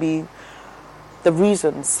to be the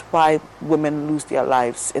reasons why women lose their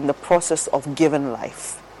lives in the process of giving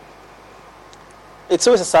life? It's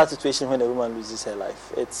always a sad situation when a woman loses her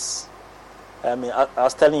life. I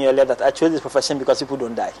was telling you earlier that I chose this profession because people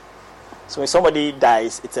don't die. So when somebody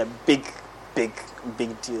dies, it's a big, big,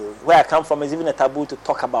 big deal. Where I come from is even a taboo to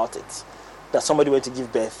talk about it. That somebody went to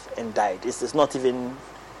give birth and died. It's not even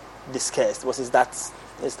discussed. It's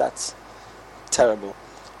that terrible.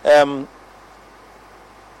 There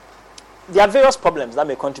are various problems that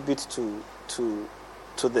may contribute to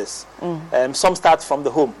this. Some start from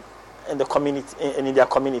the home and the community and in their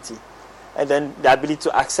community, and then the ability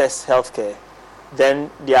to access healthcare.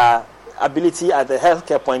 Then their ability at the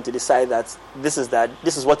healthcare point to decide that this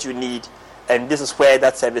is what you need, and this is where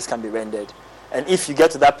that service can be rendered. And if you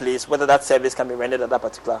get to that place, whether that service can be rendered at that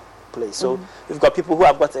particular place. So we've got people who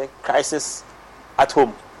have got a crisis at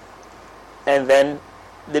home, and then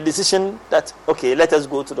the decision that, okay, let us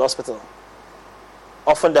go to the hospital,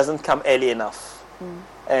 often doesn't come early enough.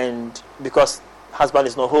 And because husband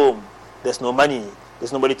is not home, there's no money,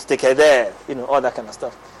 there's nobody to take care there, all that kind of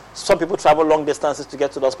stuff. Some people travel long distances to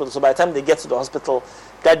get to the hospital, so by the time they get to the hospital,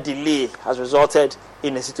 that delay has resulted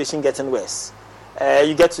in the situation getting worse.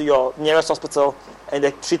 You get to your nearest hospital, and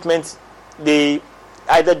the treatment, they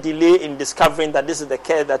either delay in discovering that this is the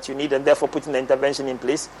care that you need and therefore putting the intervention in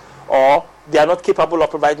place, or they are not capable of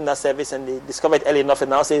providing that service and they discover it early enough and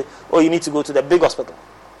now say, oh, you need to go to the big hospital.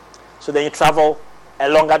 So then you travel a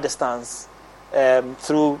longer distance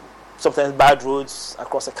through sometimes bad roads,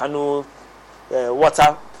 across a canoe,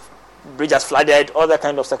 water, bridge has flooded, all that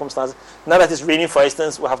kind of circumstances. Now that it's raining, for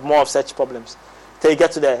instance, we have more of such problems. Till you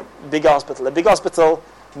get to the bigger hospital. The bigger hospital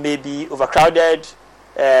may be overcrowded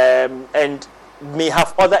and may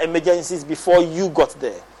have other emergencies before you got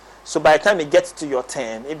there. So by the time it gets to your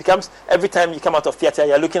turn, it becomes, every time you come out of theater,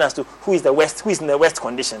 you're looking as to who is in the worst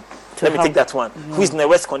condition. Let me take that one. Who is in the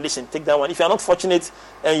worst condition? Take that one. If you're not fortunate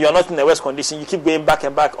and you're not in the worst condition, you keep going back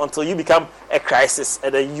and back until you become a crisis,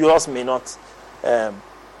 and then yours may not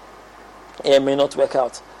work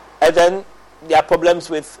out. And then there are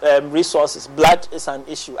problems with resources. Blood is an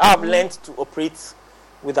issue. I have learned to operate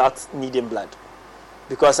without needing blood,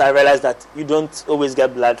 because I realized that you don't always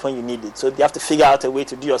get blood when you need it. So you have to figure out a way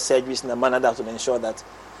to do your surgeries in a manner that will ensure that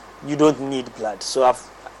you don't need blood. So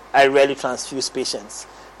I rarely transfuse patients.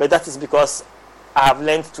 But that is because I have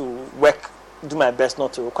learned to do my best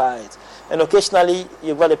not to require it. And occasionally,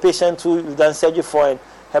 you've got a patient who you've done surgery for and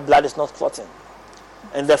her blood is not clotting.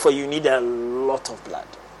 And therefore, you need a lot of blood.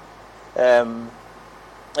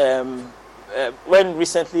 When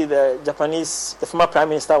recently the former Prime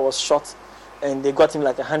Minister was shot, and they got him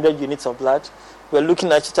like 100 units of blood, we're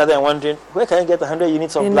looking at each other and wondering, where can I get 100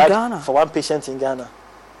 units of blood Ghana? For one patient in Ghana?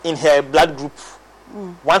 In her blood group,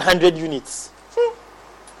 100 units.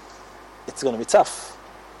 It's going to be tough.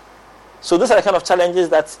 So those are the kind of challenges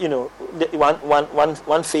that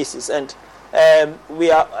one faces, and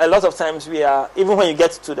we are a lot of times even when you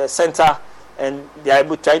get to the center and they are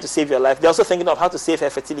able to try to save your life, they're also thinking of how to save her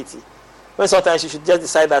fertility. When sometimes you should just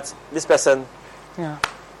decide that this person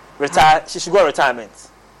retire, she should go on retirement,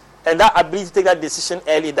 and that ability to take that decision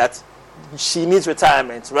early that she needs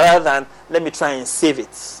retirement rather than let me try and save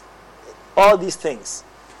it. All these things,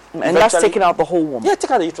 and that's taking out the whole woman. Yeah,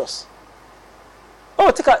 take out the uterus.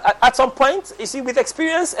 At some point, you see, with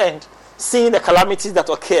experience and seeing the calamities that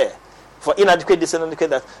occur for inadequate this and inadequate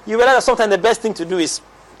that, you realize that sometimes the best thing to do is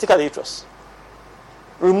take out the uterus.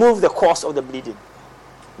 Remove the cause of the bleeding.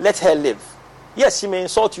 Let her live. Yes, she may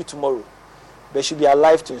insult you tomorrow, but she'll be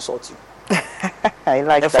alive to insult you. I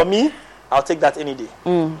like that. And for me, I'll take that any day.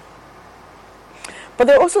 But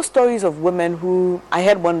there are also stories of women who, I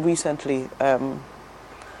had one recently, of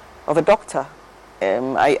a doctor.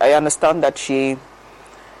 I understand that she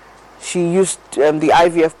used the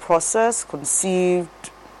IVF process, conceived,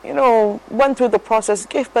 went through the process,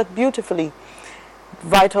 gave birth beautifully.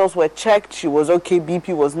 Vitals were checked, she was okay,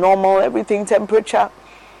 BP was normal, everything, temperature.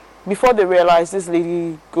 Before they realized, this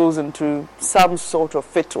lady goes into some sort of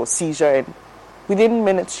fit or seizure, and within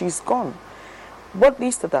minutes she's gone. What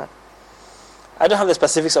leads to that? I don't have the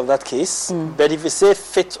specifics of that case, but if you say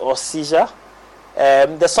fit or seizure,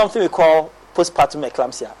 there's something we call postpartum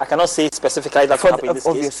eclampsia. I cannot say specifically that happened in this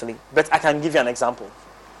obviously. case, but I can give you an example.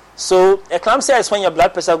 So eclampsia is when your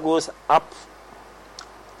blood pressure goes up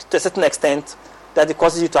to a certain extent that it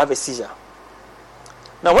causes you to have a seizure.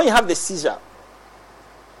 Now, when you have the seizure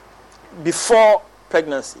before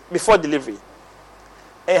pregnancy, before delivery,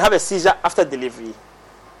 and you have a seizure after delivery,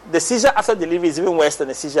 the seizure after delivery is even worse than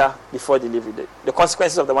the seizure before delivery. The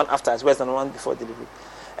consequences of the one after is worse than the one before delivery.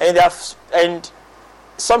 And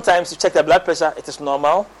sometimes you check the blood pressure, it is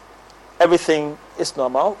normal, everything is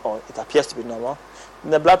normal, or it appears to be normal,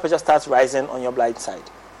 and the blood pressure starts rising on your blind side.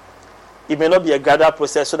 It may not be a gradual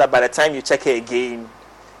process, so that by the time you check it again,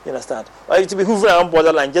 you understand. Or if it be hovering around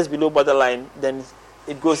borderline, just below borderline, then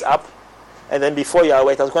it goes up, and then before you are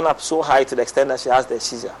aware, it has gone up so high to the extent that she has the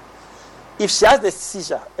seizure. If she has the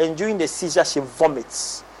seizure, and during the seizure she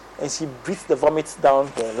vomits, and she breathes the vomit down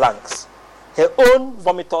her lungs, her own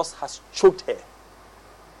vomitus has choked her.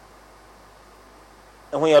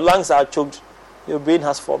 And when your lungs are choked, your brain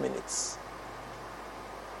has 4 minutes.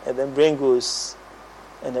 And then brain goes,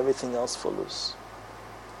 and everything else follows.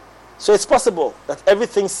 So it's possible that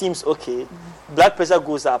everything seems okay, blood pressure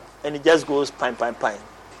goes up, and it just goes pine,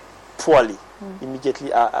 poorly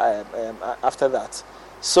immediately after that.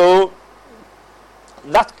 So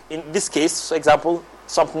that, in this case, for example,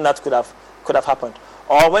 something that could have happened.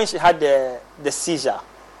 Or when she had the seizure,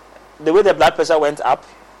 the way the blood pressure went up,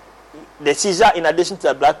 the seizure, in addition to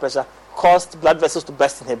the blood pressure, caused blood vessels to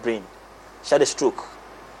burst in her brain. She had a stroke.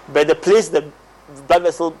 But the place the blood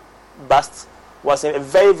vessel burst was a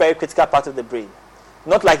very, very critical part of the brain.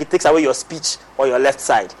 Not like it takes away your speech or your left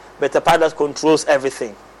side, but the part that controls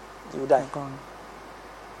everything. You die.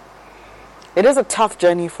 It is a tough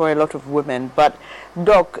journey for a lot of women, but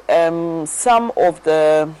Doc, some of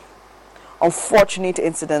the unfortunate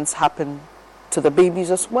incidents happen to the babies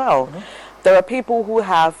as well. Mm-hmm. There are people who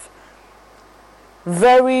have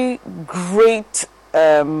very great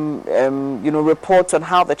reports on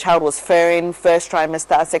how the child was faring, first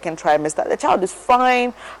trimester, second trimester. The child is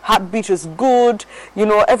fine, heartbeat is good,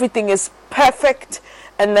 everything is perfect,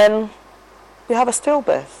 and then you have a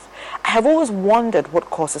stillbirth. I have always wondered what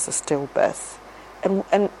causes a stillbirth,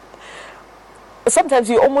 and sometimes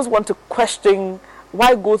you almost want to question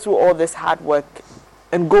why go through all this hard work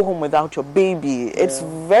and go home without your baby. Yeah. It's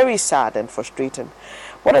very sad and frustrating.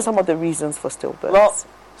 What are some of the reasons for stillbirths? Well,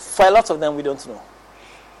 for a lot of them, we don't know.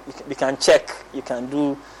 We can check, we can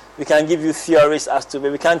give you theories as to,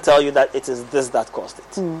 but we can't tell you that it is this that caused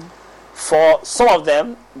it. For some of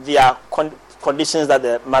them, there are conditions that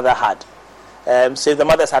the mother had. So if the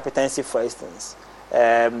mother is hypertensive, for instance,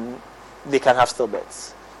 they can have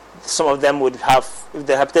stillbirths. Some of them would have, if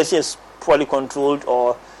the hypertension is poorly controlled,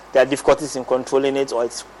 or there are difficulties in controlling it, or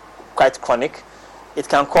it's quite chronic, it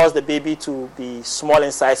can cause the baby to be small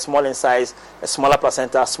in size, a smaller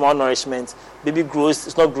placenta, small nourishment. Baby grows,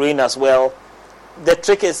 it's not growing as well. The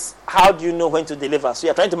trick is, how do you know when to deliver? So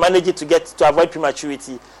you're trying to manage it to avoid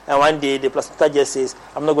prematurity, and one day the placenta just says,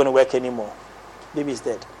 I'm not going to work anymore. Baby is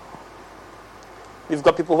dead. We've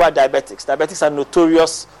got people who are diabetics. Diabetics are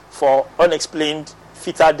notorious for unexplained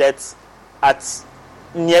fetal deaths at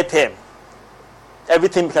near term.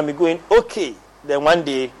 Everything can be going okay. Then one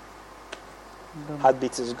day,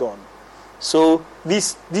 heartbeat is gone. So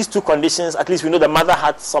these two conditions, at least we know the mother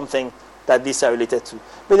had something that these are related to.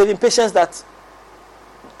 But there have been patients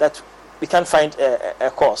that we can't find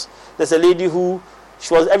a cause. There's a lady who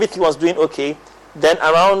everything was doing okay. Then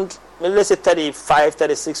around, let's say 35,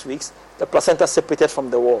 36 weeks, the placenta separated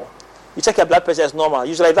from the wall. You check her blood pressure, is normal.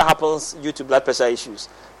 Usually that happens due to blood pressure issues.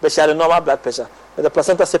 But she had a normal blood pressure. But the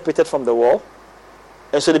placenta separated from the wall.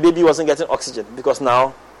 And so the baby wasn't getting oxygen because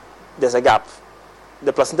now there's a gap.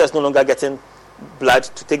 The placenta is no longer getting blood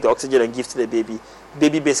to take the oxygen and give to the baby.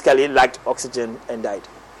 Baby basically lacked oxygen and died.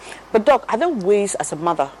 But Doc, are there ways as a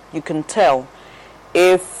mother you can tell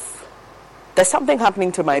if there's something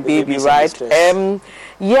happening to my baby, right? So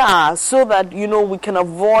that we can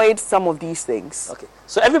avoid some of these things. Okay.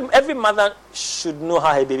 So every mother should know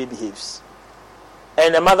how her baby behaves.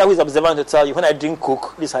 And a mother who is observant to tell you, when I drink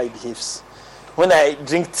Coke, this is how it behaves. When I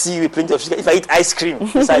drink tea with plenty of sugar, if I eat ice cream,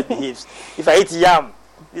 this is how it behaves. If I eat yam,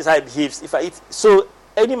 this is how it behaves. So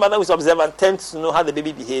any mother who is observant tends to know how the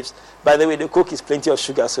baby behaves. By the way, the Coke is plenty of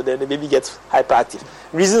sugar, so then the baby gets hyperactive.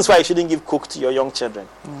 Reasons why you shouldn't give Coke to your young children,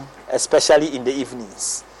 especially in the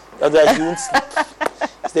evenings. Otherwise, you won't sleep.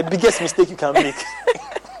 It's the biggest mistake you can make.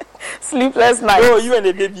 Sleepless nights. Oh, you and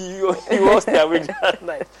the baby, you all stay awake that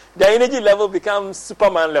night. The energy level becomes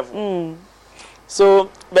Superman level. So,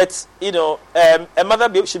 but, a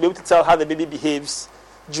mother should be able to tell how the baby behaves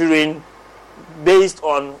based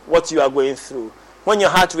on what you are going through. When your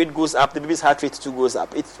heart rate goes up, the baby's heart rate too goes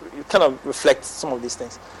up. It kind of reflects some of these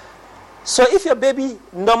things. So if your baby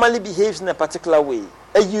normally behaves in a particular way,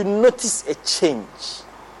 and you notice a change,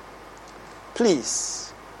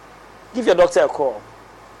 please, give your doctor a call.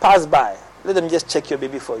 Pass by. Let them just check your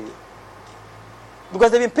baby for you.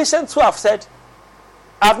 Because there have been patients who have said,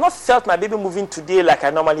 I have not felt my baby moving today like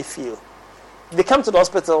I normally feel. They come to the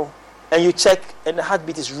hospital and you check and the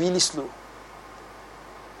heartbeat is really slow.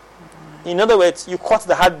 In other words, you caught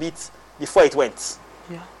the heartbeat before it went.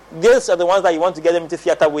 Yeah. Those are the ones that you want to get them into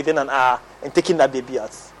theater within an hour and taking that baby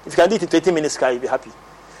out. If you can do it in 20 minutes, you'll be happy.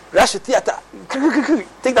 Rush to theater.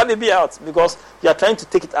 Take that baby out because you are trying to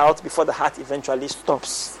take it out before the heart eventually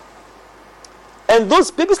stops. And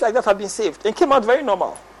those babies like that have been saved and came out very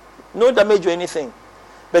normal. No damage or anything.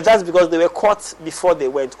 But that's because they were caught before they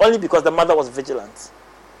went, only because the mother was vigilant.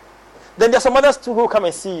 Then there's some mothers too who come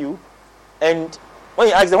and see you, and when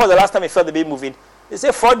you ask them, when was the last time you felt the baby moving? They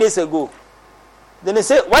say 4 days ago. Then they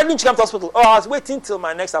say, why didn't you come to hospital? Oh, I was waiting till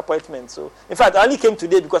my next appointment. So, in fact, I only came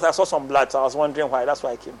today because I saw some blood, so I was wondering why. That's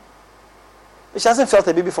why I came. But she hasn't felt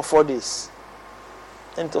a baby for 4 days.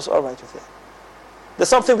 And it was all right with her. there's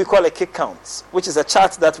something we call a kick count, which is a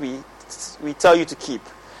chart that we tell you to keep.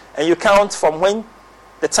 And you count from when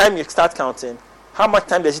the time you start counting, how much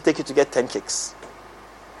time does it take you to get 10 kicks?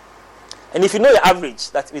 And if you know your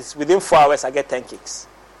average, that is within 4 hours I get 10 kicks,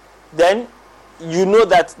 then you know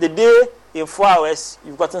that the day in 4 hours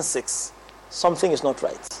you've gotten 6. Something is not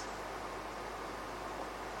right.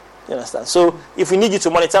 You understand? So if we need you to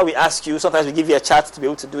monitor, we ask you. Sometimes we give you a chart to be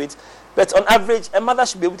able to do it. But on average, a mother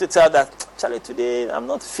should be able to tell that, Charlie, today I'm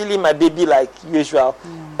not feeling my baby like usual,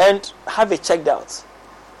 and have it checked out.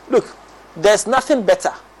 Look, there's nothing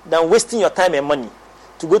better than wasting your time and money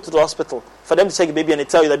to go to the hospital for them to check the baby and they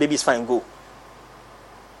tell you the baby is fine, go.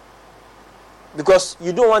 Because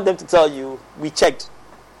you don't want them to tell you, we checked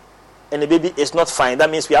and the baby is not fine. That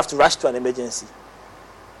means we have to rush to an emergency.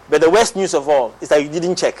 But the worst news of all is that you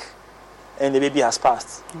didn't check and the baby has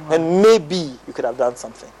passed. And maybe you could have done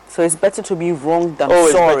something. So it's better to be wrong than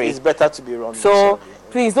sorry. It's better to be wrong than sorry.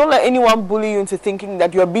 Please don't let anyone bully you into thinking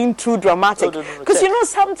that you're being too dramatic. Because you know,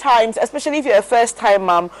 sometimes, especially if you're a first-time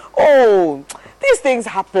mom, these things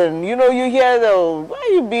happen. You know, you hear, why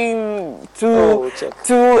are you being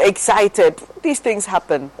too excited? These things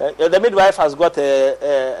happen. The midwife has got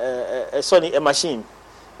a machine,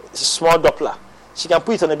 a small Doppler. She can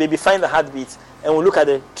put it on the baby, find the heartbeat, and we'll look at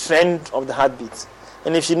the trend of the heartbeat.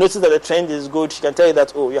 And if she notices that the trend is good, she can tell you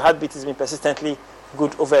that, your heartbeat has been persistently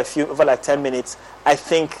good over like 10 minutes. I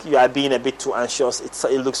think you are being a bit too anxious.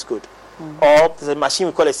 It looks good. Or there's a machine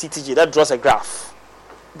we call a CTG that draws a graph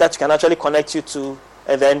that you can actually connect you to,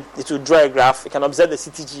 and then it will draw a graph. You can observe the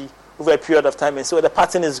CTG over a period of time and say, the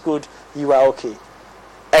pattern is good, you are okay.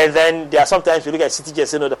 And then there are sometimes we look at CTG and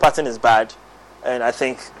say, no, the pattern is bad, and I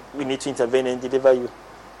think we need to intervene and deliver you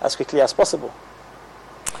as quickly as possible.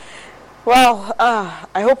 Well,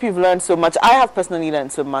 I hope you've learned so much. I have personally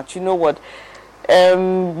learned so much. You know what?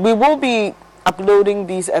 We will be uploading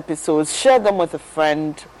these episodes. Share them with a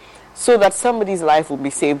friend so that somebody's life will be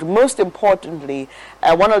saved. Most importantly,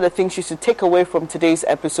 one of the things you should take away from today's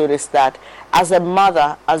episode is that as a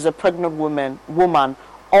mother, as a pregnant woman,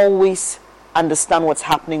 always understand what's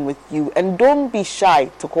happening with you, and don't be shy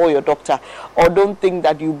to call your doctor, or don't think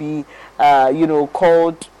that you'll be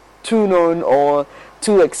called too known or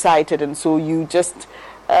too excited, and so you just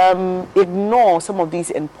ignore some of these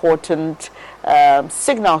important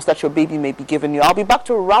signals that your baby may be giving you. I'll be back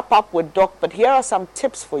to wrap up with Doc, but here are some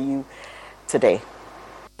tips for you today.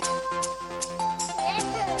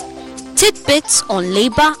 Tidbits on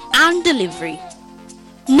labor and delivery.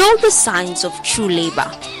 Know the signs of true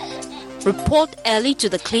labor. Report early to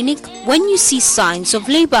the clinic when you see signs of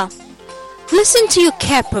labor. Listen to your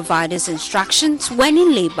care provider's instructions when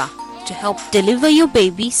in labor to help deliver your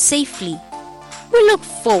baby safely. We look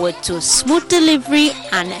forward to a smooth delivery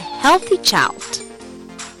and a healthy child.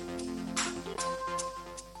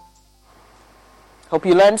 Hope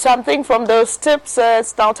you learned something from those tips.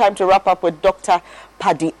 It's now time to wrap up with Dr.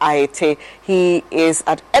 Paddy Ayete. He is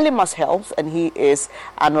at Elimas Health and he is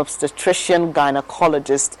an obstetrician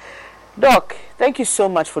gynecologist. Doc, thank you so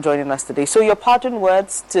much for joining us today. So your parting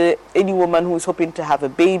words to any woman who is hoping to have a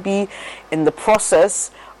baby in the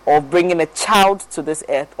process of bringing a child to this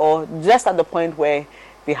earth, or just at the point where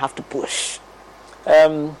they have to push?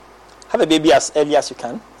 Have a baby as early as you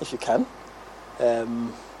can, if you can.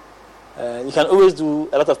 You can always do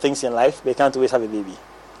a lot of things in life, but you can't always have a baby.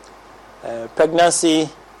 Pregnancy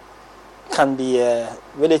can be a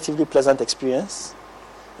relatively pleasant experience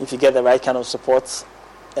if you get the right kind of support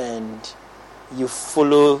and you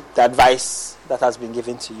follow the advice that has been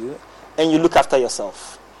given to you, and you look after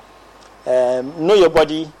yourself. Know your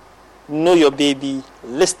body, know your baby,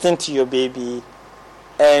 listen to your baby,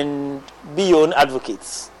 and be your own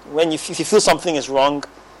advocates. If you feel something is wrong,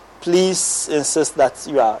 please insist that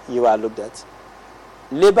you are looked at.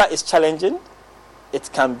 Labor is challenging. It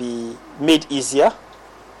can be made easier,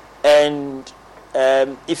 and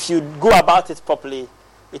if you go about it properly,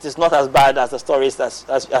 it is not as bad as the stories as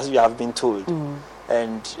you have been told.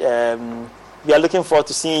 And we are looking forward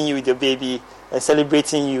to seeing you with your baby and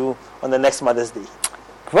celebrating you on the next Mother's Day.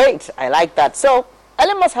 Great, I like that. So,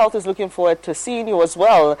 Elimas Health is looking forward to seeing you as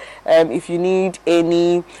well. If you need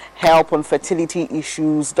any help on fertility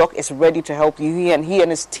issues, Doc is ready to help you. He and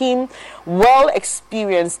his team,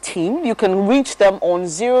 well-experienced team. You can reach them on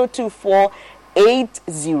 024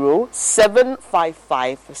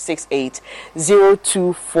 80-755-68,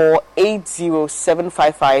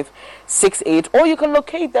 024-80-755-68. 68, or you can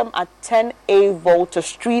locate them at 10A Volta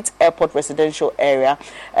Street, Airport Residential Area,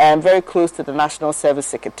 very close to the National Service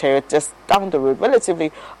Secretariat, just down the road,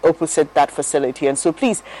 relatively opposite that facility. And so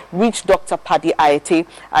please reach Dr. Paddy Ayete,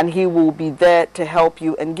 and he will be there to help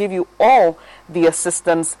you and give you all the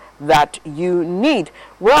assistance that you need.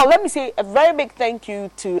 Well, let me say a very big thank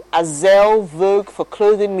you to Azel Vogue for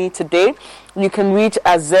clothing me today. You can reach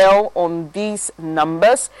Azel on these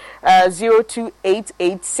numbers,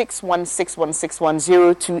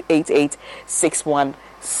 0288616161,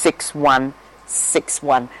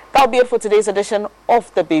 0288616161. That'll be it for today's edition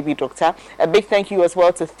of The Baby Doctor. A big thank you as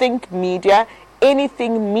well to Think Media.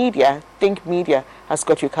 Anything media, Think Media has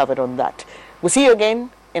got you covered on that. We'll see you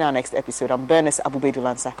again in our next episode. I'm Bernice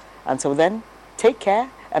Abubedulansa. Until then, take care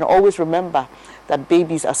and always remember that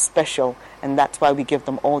babies are special, and that's why we give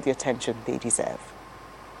them all the attention they deserve.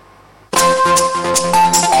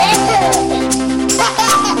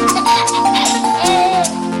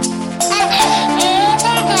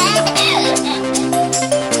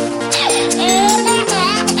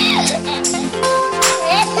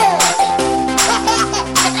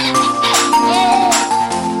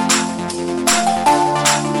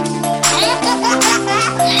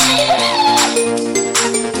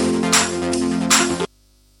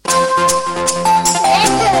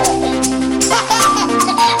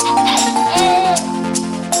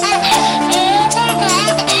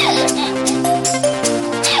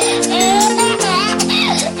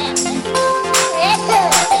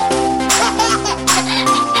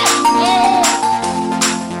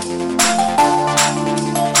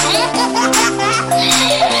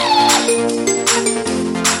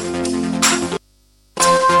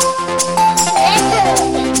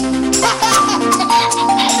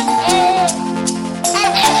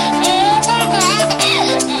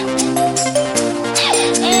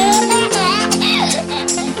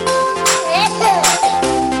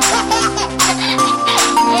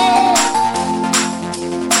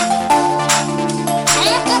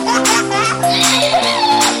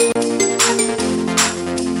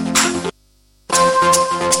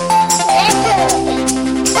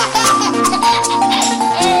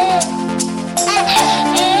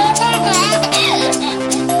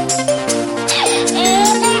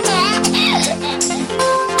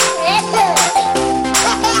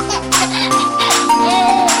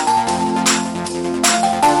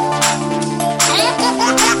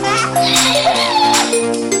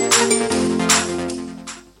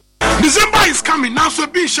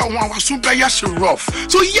 Rough.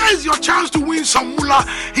 So here's your chance to win some moolah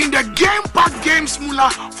in the Game Pack Games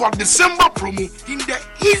moolah for December promo in the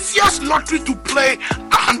easiest lottery to play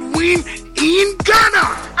and win in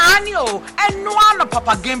Ghana. Annual and no one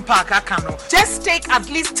Papa Game Pack Akano. Just take at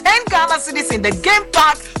least 10 Ghana cedis in the Game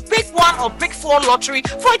Pack, pick 1 or pick 4 lottery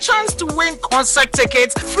for a chance to win concert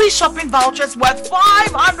tickets, free shopping vouchers worth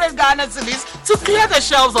 500 Ghana cedis to clear the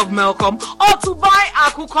shelves of Melcom or to buy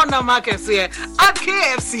Akukona Markets here at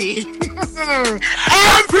KFC.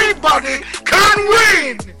 Everybody can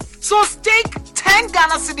win. So stake 10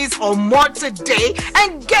 Ghana cedis or more today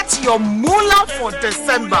and get your moolah for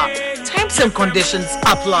December. Terms and conditions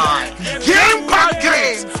apply. Game Pack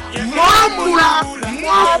Games. More moolah,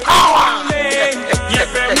 more power.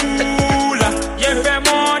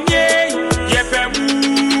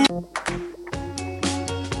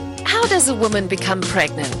 How does a woman become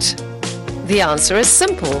pregnant? The answer is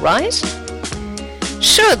simple, right?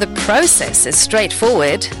 Sure, the process is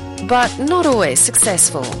straightforward, but not always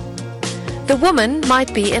successful. The woman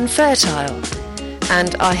might be infertile.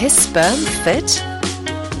 And are his sperm fit?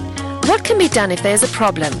 What can be done if there's a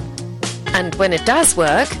problem? And when it does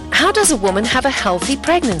work, how does a woman have a healthy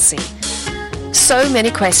pregnancy? So many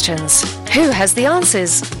questions. Who has the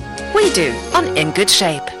answers? We do on In Good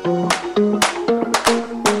Shape.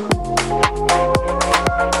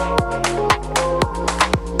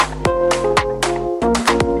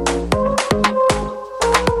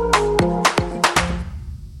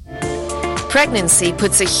 Pregnancy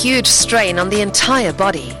puts a huge strain on the entire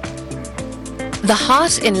body. The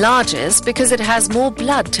heart enlarges because it has more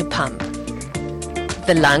blood to pump.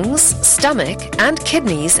 The lungs, stomach, and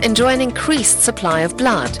kidneys enjoy an increased supply of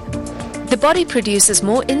blood. The body produces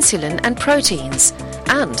more insulin and proteins,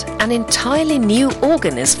 and an entirely new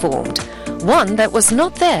organ is formed, one that was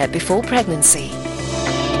not there before pregnancy.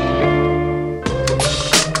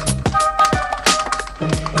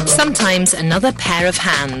 Sometimes another pair of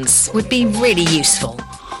hands would be really useful.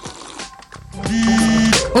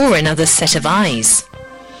 Or another set of eyes.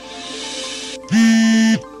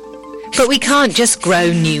 But we can't just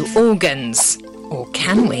grow new organs, or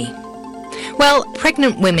can we? Well,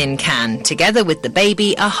 pregnant women can. Together with the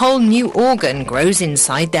baby, a whole new organ grows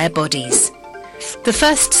inside their bodies. The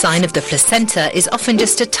first sign of the placenta is often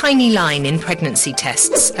just a tiny line in pregnancy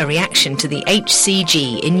tests, a reaction to the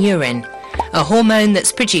HCG in urine, a hormone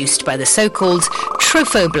that's produced by the so-called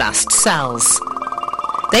trophoblast cells.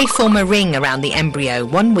 They form a ring around the embryo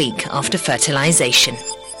 1 week after fertilization.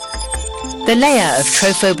 The layer of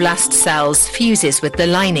trophoblast cells fuses with the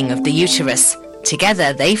lining of the uterus.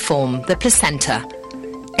 Together they form the placenta.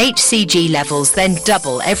 HCG levels then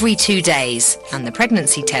double every 2 days, and the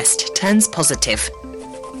pregnancy test turns positive.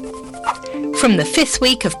 From the 5th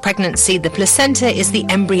week of pregnancy, the placenta is the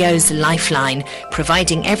embryo's lifeline,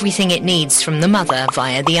 providing everything it needs from the mother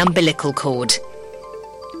via the umbilical cord.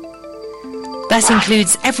 That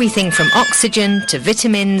includes everything from oxygen to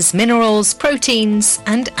vitamins, minerals, proteins,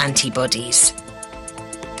 and antibodies.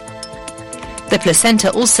 The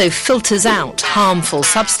placenta also filters out harmful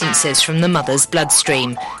substances from the mother's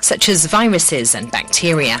bloodstream, such as viruses and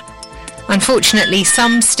bacteria. Unfortunately,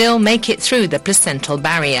 some still make it through the placental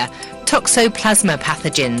barrier, toxoplasma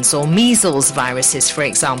pathogens or measles viruses, for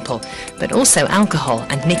example, but also alcohol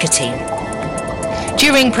and nicotine.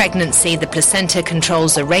 During pregnancy, the placenta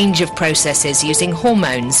controls a range of processes using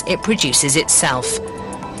hormones it produces itself.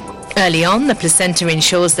 Early on, the placenta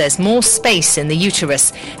ensures there's more space in the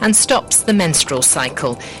uterus and stops the menstrual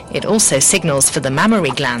cycle. It also signals for the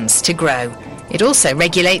mammary glands to grow. It also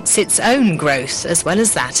regulates its own growth as well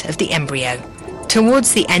as that of the embryo.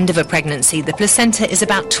 Towards the end of a pregnancy, the placenta is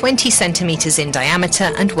about 20 centimeters in diameter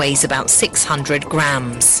and weighs about 600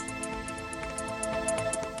 grams.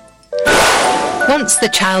 Once the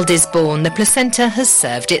child is born, the placenta has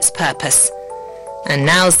served its purpose. And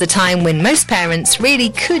now's the time when most parents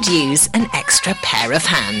really could use an extra pair of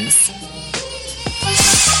hands.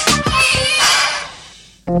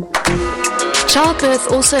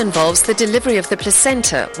 Childbirth also involves the delivery of the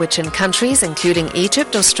placenta, which in countries including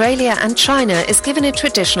Egypt, Australia and China is given a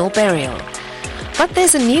traditional burial. But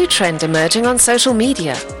there's a new trend emerging on social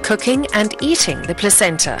media, cooking and eating the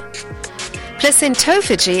placenta.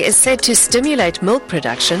 Placentophagy is said to stimulate milk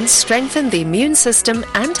production, strengthen the immune system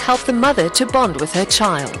and help the mother to bond with her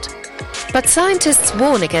child. But scientists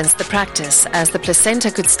warn against the practice, as the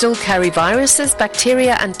placenta could still carry viruses,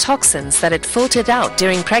 bacteria and toxins that it filtered out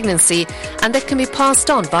during pregnancy and that can be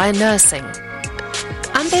passed on via nursing.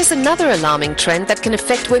 And there's another alarming trend that can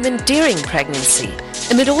affect women during pregnancy.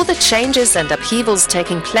 Amid all the changes and upheavals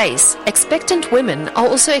taking place, expectant women are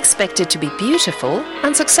also expected to be beautiful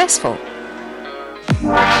and successful.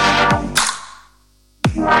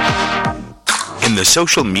 In the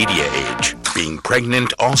social media age, being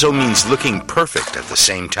pregnant also means looking perfect at the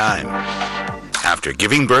same time. After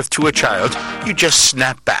giving birth to a child, you just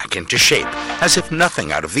snap back into shape, as if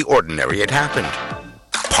nothing out of the ordinary had happened.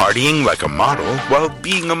 Partying like a model while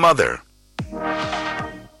being a mother.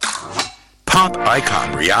 Pop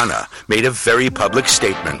icon Rihanna made a very public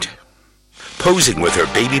statement, posing with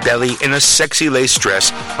her baby belly in a sexy lace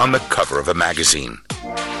dress on the cover of a magazine.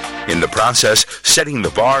 In the process, setting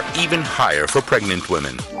the bar even higher for pregnant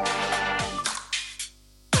women.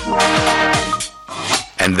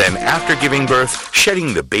 And then after giving birth,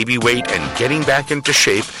 shedding the baby weight and getting back into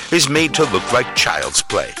shape is made to look like child's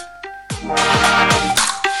play.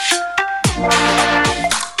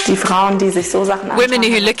 Women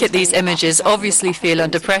who look at these images obviously feel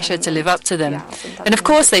under pressure to live up to them. And of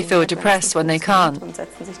course they feel depressed when they can't.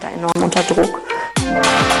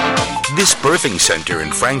 This birthing center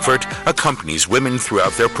in Frankfurt accompanies women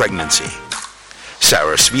throughout their pregnancy.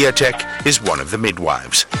 Sarah Swiatek is one of the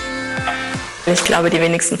midwives.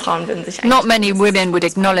 Not many women would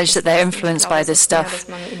acknowledge that they're influenced by this stuff.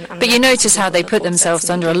 But you notice how they put themselves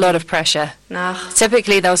under a lot of pressure.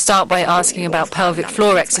 Typically, they'll start by asking about pelvic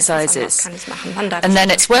floor exercises. And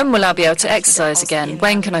then it's, when will I be able to exercise again?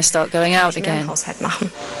 When can I start going out again?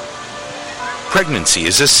 Pregnancy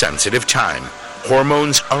is a sensitive time.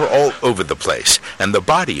 Hormones are all over the place, and the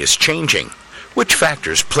body is changing. Which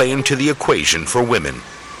factors play into the equation for women?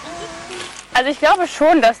 I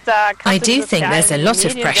do think there's a lot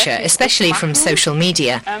of pressure, especially from social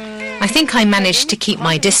media. I think I managed to keep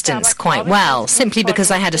my distance quite well, simply because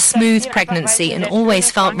I had a smooth pregnancy and always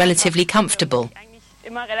felt relatively comfortable.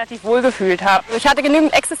 I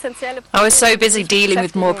was so busy dealing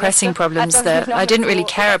with more pressing problems that I didn't really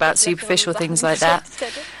care about superficial things like that.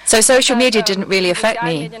 So social media didn't really affect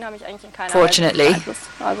me, fortunately.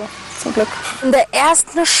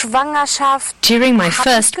 During my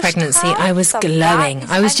first pregnancy, I was glowing.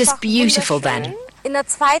 I was just beautiful then.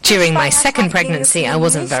 During my second pregnancy, I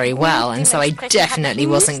wasn't very well, and so I definitely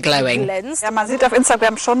wasn't glowing. On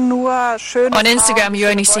Instagram, you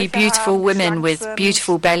only see beautiful women with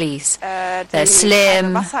beautiful bellies. They're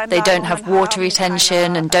slim, they don't have water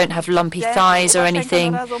retention, and don't have lumpy thighs or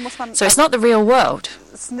anything. So it's not the real world.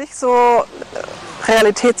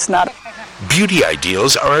 Beauty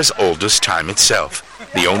ideals are as old as time itself.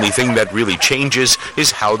 The only thing that really changes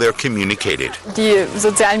is how they're communicated.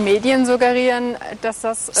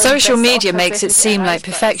 Social media makes it seem like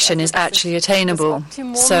perfection is actually attainable.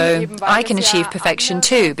 So I can achieve perfection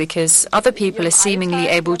too, because other people are seemingly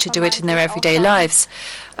able to do it in their everyday lives.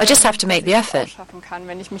 I just have to make the effort.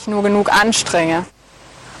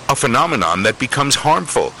 A phenomenon that becomes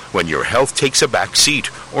harmful when your health takes a back seat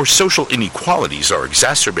or social inequalities are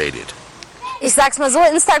exacerbated.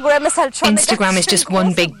 Instagram is just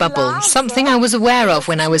one big bubble, something I was aware of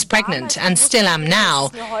when I was pregnant and still am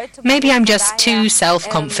now. Maybe I'm just too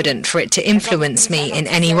self-confident for it to influence me in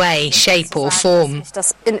any way, shape or form.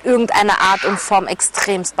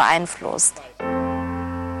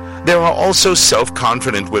 There are also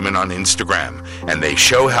self-confident women on Instagram, and they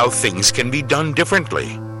show how things can be done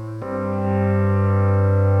differently.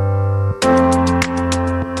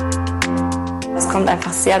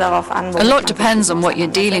 A lot depends on what you're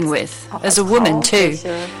dealing with, as a woman too.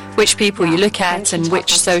 Which people you look at and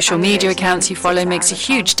which social media accounts you follow makes a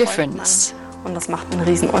huge difference.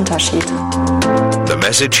 The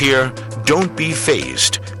message here, don't be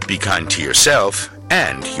fazed. Be kind to yourself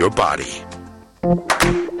and your body.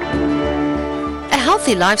 A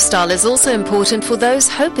healthy lifestyle is also important for those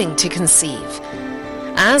hoping to conceive,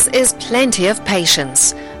 as is plenty of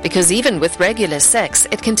patience, because even with regular sex,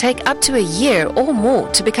 it can take up to a year or more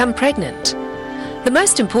to become pregnant. The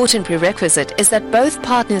most important prerequisite is that both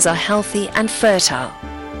partners are healthy and fertile.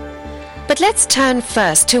 But let's turn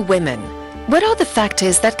first to women. What are the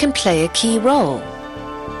factors that can play a key role?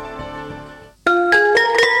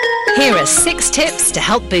 Here are 6 tips to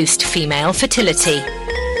help boost female fertility.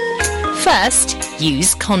 First,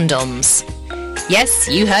 use condoms. Yes,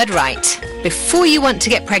 you heard right. Before you want to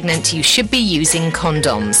get pregnant, you should be using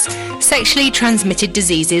condoms. Sexually transmitted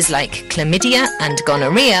diseases like chlamydia and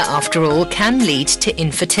gonorrhea, after all, can lead to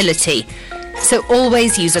infertility. So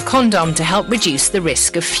always use a condom to help reduce the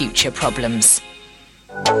risk of future problems.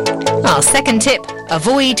 Our second tip,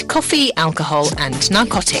 avoid coffee, alcohol and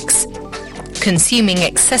narcotics. Consuming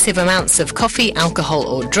excessive amounts of coffee, alcohol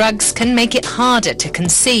or drugs can make it harder to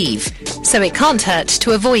conceive, so it can't hurt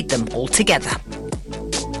to avoid them altogether.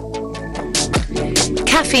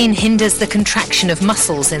 Caffeine hinders the contraction of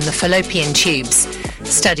muscles in the fallopian tubes.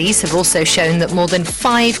 Studies have also shown that more than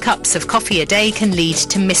 5 cups of coffee a day can lead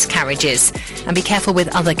to miscarriages. And be careful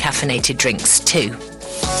with other caffeinated drinks too.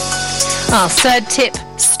 Our third tip,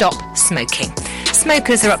 stop smoking.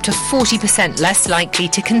 Smokers are up to 40% less likely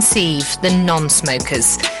to conceive than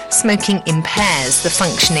non-smokers. Smoking impairs the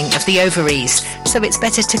functioning of the ovaries, so it's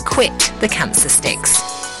better to quit the cancer sticks.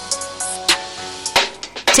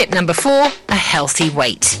 Tip number 4, a healthy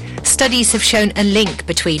weight. Studies have shown a link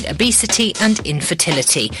between obesity and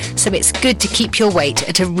infertility, so it's good to keep your weight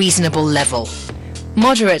at a reasonable level.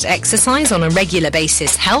 Moderate exercise on a regular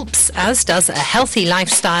basis helps, as does a healthy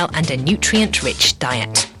lifestyle and a nutrient-rich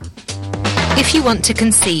diet. If you want to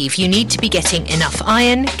conceive, you need to be getting enough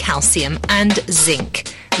iron, calcium and zinc.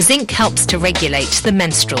 Zinc helps to regulate the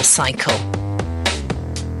menstrual cycle.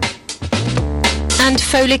 And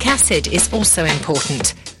folic acid is also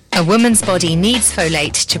important. A woman's body needs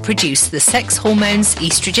folate to produce the sex hormones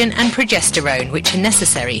estrogen and progesterone, which are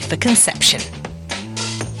necessary for conception.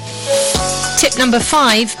 Tip number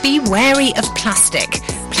 5, be wary of plastic.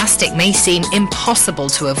 Plastic may seem impossible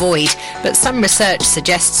to avoid, but some research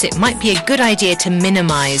suggests it might be a good idea to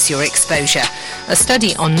minimize your exposure. A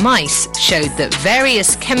study on mice showed that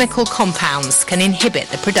various chemical compounds can inhibit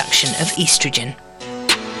the production of estrogen.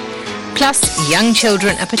 Plus, young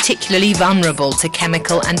children are particularly vulnerable to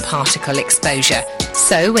chemical and particle exposure.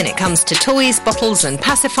 So, when it comes to toys, bottles and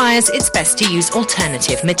pacifiers, it's best to use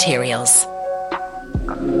alternative materials.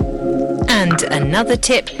 And another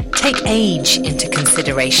tip, take age into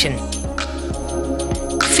consideration.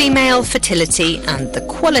 Female fertility and the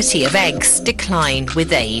quality of eggs decline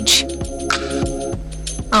with age.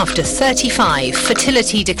 After 35,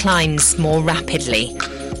 fertility declines more rapidly.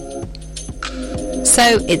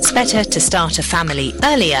 So it's better to start a family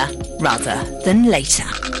earlier rather than later.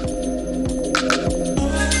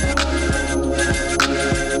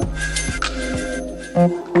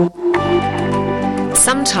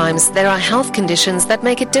 Sometimes there are health conditions that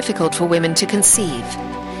make it difficult for women to conceive.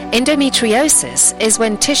 Endometriosis is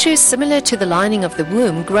when tissue similar to the lining of the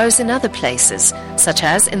womb grows in other places, such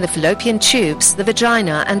as in the fallopian tubes, the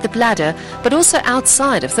vagina and the bladder, but also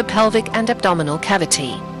outside of the pelvic and abdominal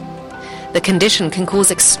cavity. The condition can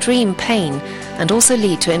cause extreme pain and also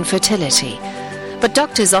lead to infertility. But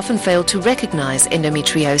doctors often fail to recognize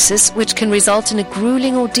endometriosis, which can result in a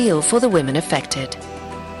grueling ordeal for the women affected.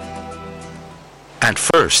 At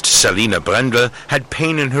first, Selina Brendel had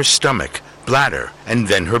pain in her stomach, bladder, and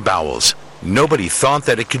then her bowels. Nobody thought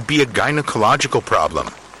that it could be a gynecological problem.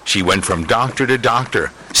 She went from doctor to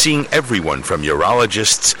doctor, seeing everyone from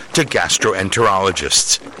urologists to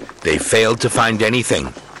gastroenterologists. They failed to find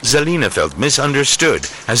anything. Selina felt misunderstood,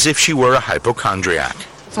 as if she were a hypochondriac.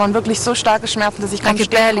 I could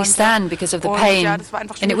barely stand because of the pain,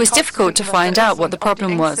 and it was difficult to find out what the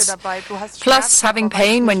problem was. Plus, having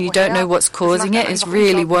pain when you don't know what's causing it is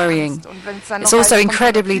really worrying. It's also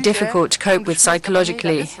incredibly difficult to cope with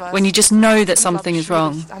psychologically when you just know that something is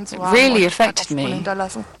wrong. It really affected me.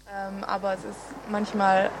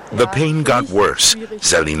 The pain got worse.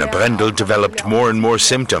 Selina Brendel developed more and more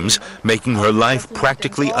symptoms, making her life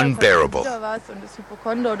practically unbearable. I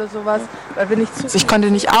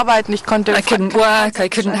couldn't work, I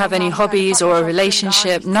couldn't have any hobbies or a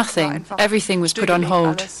relationship, nothing. Everything was put on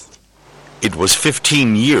hold. It was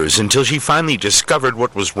 15 years until she finally discovered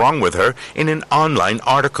what was wrong with her in an online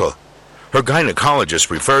article. Her gynecologist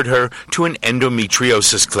referred her to an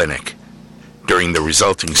endometriosis clinic. During the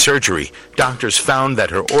resulting surgery, doctors found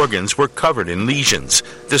that her organs were covered in lesions,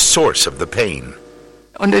 the source of the pain.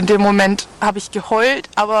 When they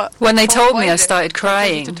told me, I started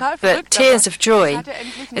crying, but tears of joy.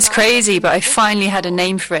 It's crazy, but I finally had a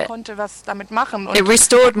name for it. It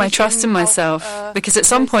restored my trust in myself, because at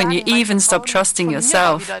some point you even stop trusting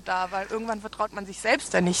yourself.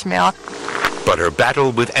 But her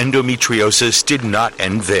battle with endometriosis did not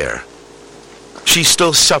end there. She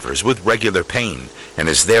still suffers with regular pain and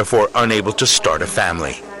is therefore unable to start a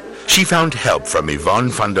family. She found help from Yvonne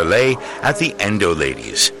van der Ley at the Endo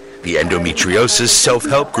Ladies. The endometriosis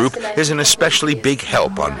self-help group is an especially big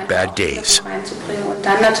help on bad days.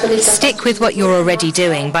 Stick with what you're already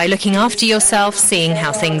doing by looking after yourself, seeing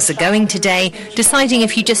how things are going today, deciding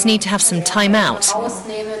if you just need to have some time out.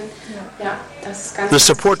 The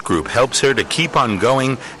support group helps her to keep on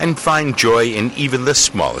going and find joy in even the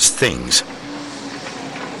smallest things.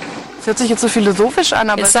 It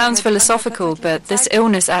sounds philosophical, but this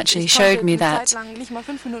illness actually showed me that.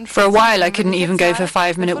 For a while, I couldn't even go for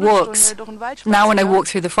 5-minute walks. Now when I walk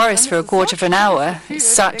through the forest for a quarter of an hour, it's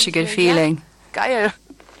such a good feeling.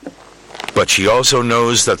 But she also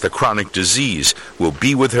knows that the chronic disease will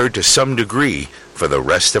be with her to some degree for the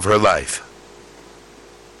rest of her life.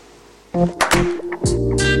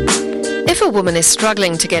 If a woman is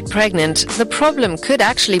struggling to get pregnant, the problem could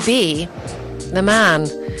actually be the man.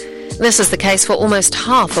 This is the case for almost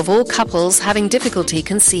half of all couples having difficulty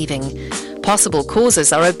conceiving. Possible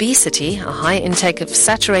causes are obesity, a high intake of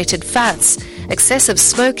saturated fats, excessive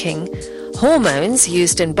smoking, hormones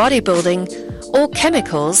used in bodybuilding, or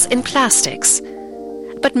chemicals in plastics.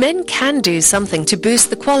 But men can do something to boost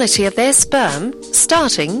the quality of their sperm,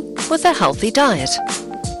 starting with a healthy diet.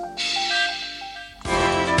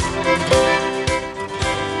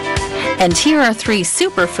 And here are 3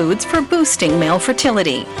 superfoods for boosting male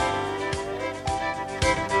fertility.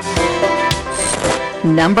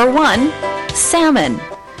 Number 1, salmon.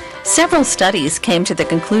 Several studies came to the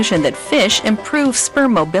conclusion that fish improve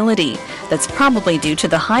sperm mobility. That's probably due to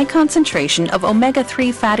the high concentration of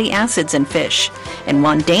omega-3 fatty acids in fish. In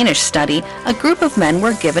one Danish study, a group of men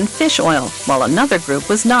were given fish oil, while another group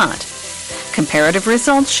was not. Comparative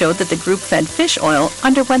results showed that the group fed fish oil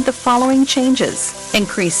underwent the following changes: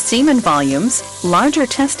 increased semen volumes, larger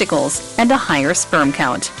testicles, and a higher sperm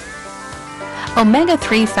count.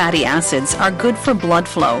 Omega-3 fatty acids are good for blood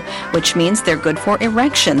flow, which means they're good for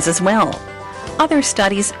erections as well. Other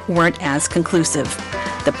studies weren't as conclusive.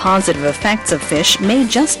 The positive effects of fish may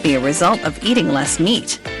just be a result of eating less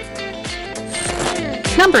meat.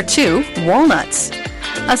 Number 2, walnuts.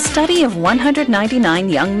 A study of 199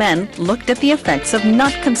 young men looked at the effects of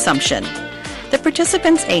nut consumption. The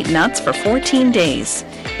participants ate nuts for 14 days.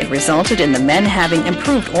 It resulted in the men having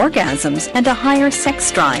improved orgasms and a higher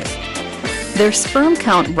sex drive. Their sperm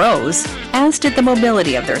count rose, as did the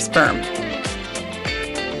mobility of their sperm.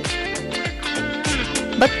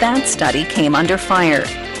 But that study came under fire.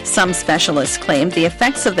 Some specialists claimed the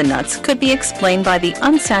effects of the nuts could be explained by the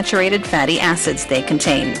unsaturated fatty acids they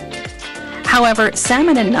contain. However,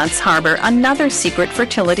 salmon and nuts harbor another secret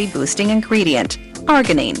fertility-boosting ingredient,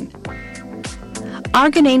 arginine.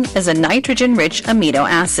 Arginine is a nitrogen-rich amino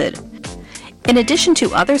acid. In addition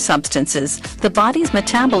to other substances, the body's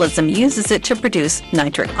metabolism uses it to produce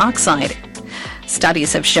nitric oxide.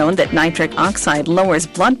 Studies have shown that nitric oxide lowers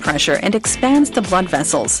blood pressure and expands the blood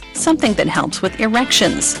vessels, something that helps with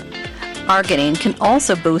erections. Arginine can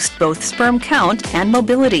also boost both sperm count and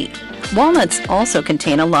mobility. Walnuts also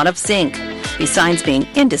contain a lot of zinc. Besides being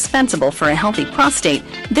indispensable for a healthy prostate,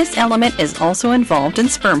 this element is also involved in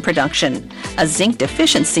sperm production. A zinc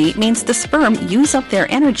deficiency means the sperm use up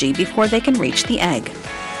their energy before they can reach the egg.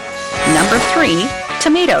 Number 3,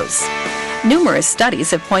 tomatoes. Numerous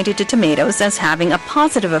studies have pointed to tomatoes as having a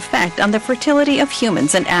positive effect on the fertility of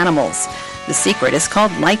humans and animals. The secret is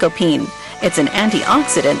called lycopene. It's an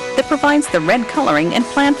antioxidant that provides the red coloring in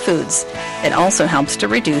plant foods. It also helps to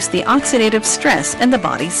reduce the oxidative stress in the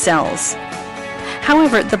body's cells.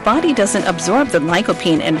 However, the body doesn't absorb the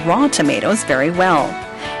lycopene in raw tomatoes very well.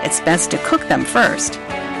 It's best to cook them first.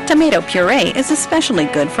 Tomato puree is especially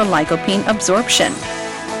good for lycopene absorption.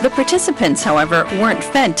 The participants, however, weren't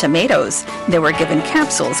fed tomatoes. They were given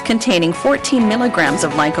capsules containing 14 milligrams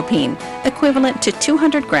of lycopene, equivalent to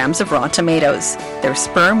 200 grams of raw tomatoes. Their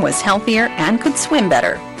sperm was healthier and could swim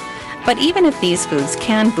better. But even if these foods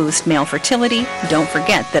can boost male fertility, don't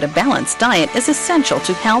forget that a balanced diet is essential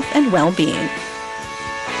to health and well-being.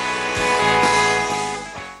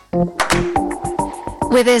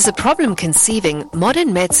 Where there's a problem conceiving,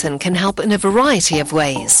 modern medicine can help in a variety of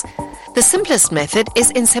ways. The simplest method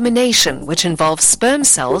is insemination, which involves sperm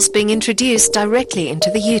cells being introduced directly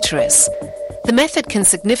into the uterus. The method can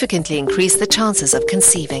significantly increase the chances of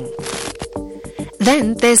conceiving.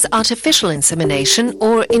 Then there's artificial insemination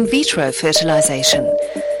or in vitro fertilization.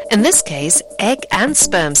 In this case, egg and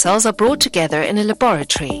sperm cells are brought together in a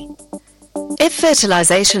laboratory. If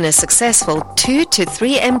fertilization is successful, 2 to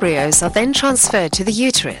 3 embryos are then transferred to the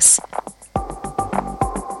uterus.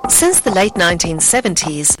 Since the late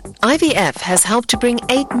 1970s, IVF has helped to bring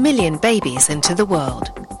 8 million babies into the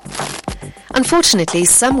world. Unfortunately,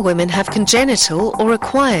 some women have congenital or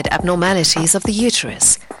acquired abnormalities of the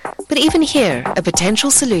uterus. But even here, a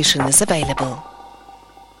potential solution is available.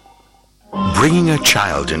 Bringing a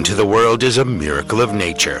child into the world is a miracle of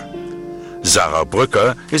nature. Sarah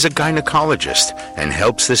Brücker is a gynecologist and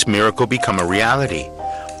helps this miracle become a reality,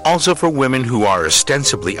 also for women who are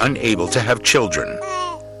ostensibly unable to have children.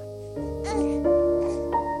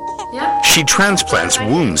 She transplants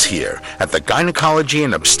wombs here at the Gynecology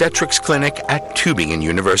and Obstetrics Clinic at Tübingen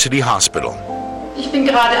University Hospital.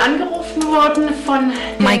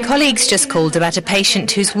 My colleagues just called about a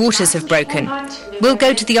patient whose waters have broken. We'll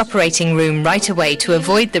go to the operating room right away to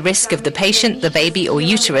avoid the risk of the patient, the baby or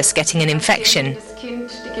uterus getting an infection.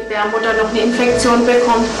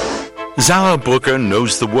 Sarah Brücker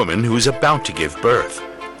knows the woman who is about to give birth.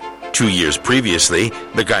 2 years previously,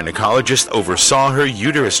 the gynecologist oversaw her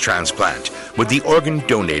uterus transplant with the organ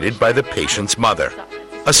donated by the patient's mother,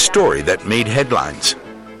 a story that made headlines.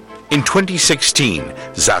 In 2016,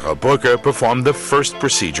 Sarah Brücker performed the first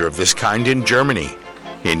procedure of this kind in Germany.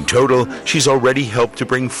 In total, she's already helped to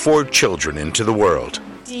bring 4 children into the world.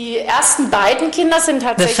 The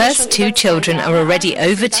first 2 children are already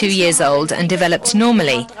over 2 years old and developed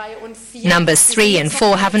normally. Numbers 3 and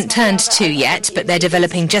 4 haven't turned 2 yet, but they're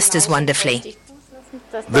developing just as wonderfully.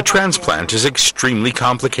 The transplant is extremely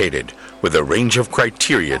complicated, with a range of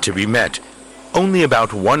criteria to be met. Only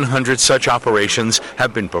about 100 such operations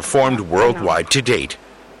have been performed worldwide to date.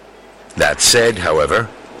 That said, however,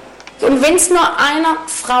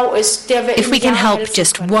 if we can help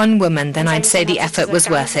just one woman, then I'd say the effort was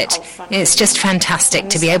worth it. It's just fantastic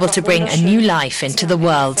to be able to bring a new life into the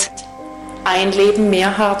world.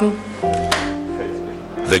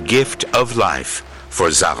 The gift of life. For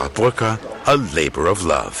Sarah Brücker, a labor of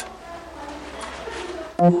love.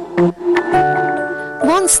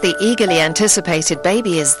 Once the eagerly anticipated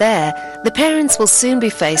baby is there, the parents will soon be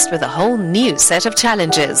faced with a whole new set of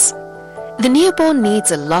challenges. The newborn needs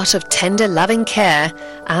a lot of tender, loving care,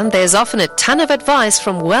 and there's often a ton of advice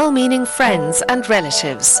from well-meaning friends and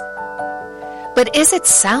relatives. But is it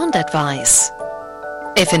sound advice?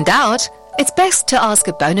 If in doubt, it's best to ask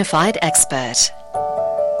a bona fide expert.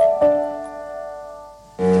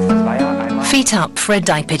 Feet up for a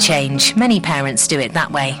diaper change. Many parents do it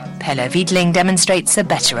that way. Pelle Wiedling demonstrates a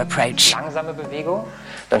better approach. I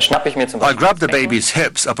grab the baby's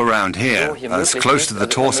hips up around here, as close to the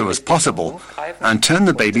torso as possible, and turn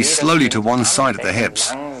the baby slowly to one side of the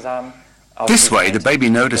hips. This way, the baby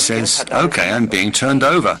notices, okay, I'm being turned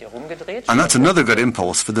over. And that's another good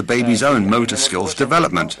impulse for the baby's own motor skills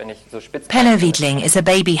development. Pelle Wiedling is a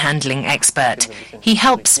baby handling expert. He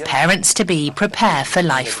helps parents-to-be prepare for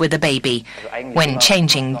life with a baby. When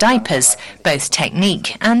changing diapers, both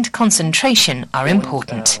technique and concentration are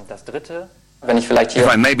important. If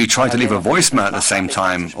I maybe try to leave a voicemail at the same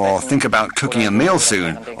time, or think about cooking a meal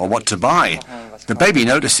soon, or what to buy, the baby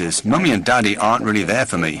notices Mummy and Daddy aren't really there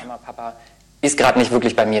for me. Lea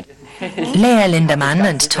Lindemann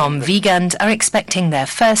and Tom Wiegand are expecting their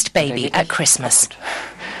first baby at Christmas.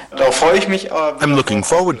 I'm looking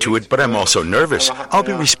forward to it, but I'm also nervous. I'll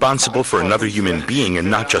be responsible for another human being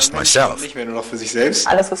and not just myself.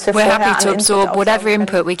 We're happy to absorb whatever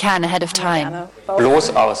input we can ahead of time.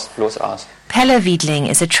 Pelle Wiedling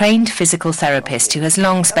is a trained physical therapist who has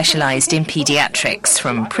long specialised in paediatrics,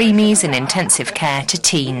 from preemies in intensive care to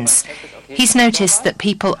teens. He's noticed that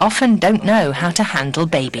people often don't know how to handle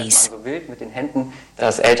babies.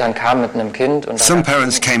 Some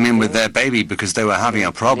parents came in with their baby because they were having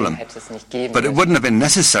a problem, but it wouldn't have been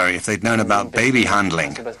necessary if they'd known about baby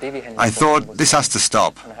handling. I thought, this has to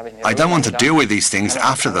stop. I don't want to deal with these things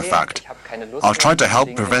after the fact. I'll try to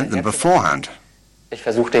help prevent them beforehand.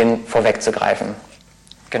 Pelle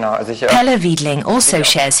Wiedling also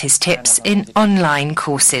shares his tips in online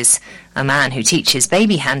courses. A man who teaches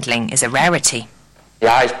baby handling is a rarity.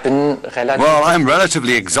 Well, I'm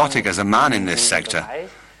relatively exotic as a man in this sector,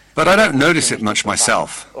 but I don't notice it much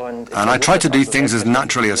myself, and I try to do things as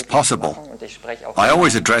naturally as possible. I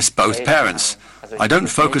always address both parents. I don't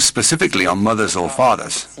focus specifically on mothers or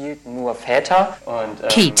fathers. Key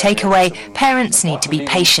takeaway, parents need to be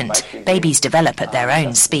patient. Babies develop at their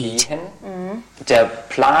own speed.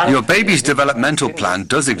 Your baby's developmental plan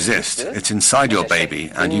does exist. It's inside your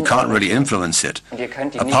baby, and you can't really influence it,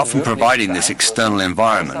 apart from providing this external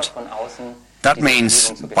environment. That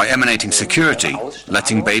means, by emanating security,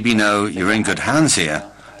 letting baby know you're in good hands here,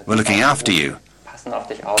 we're looking after you,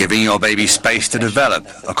 giving your baby space to develop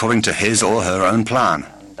according to his or her own plan.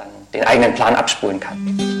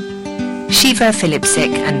 Shiva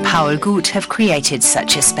Filipsik and Paul Gut have created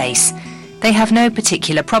such a space. They have no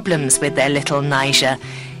particular problems with their little Nija.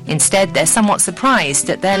 Instead, they're somewhat surprised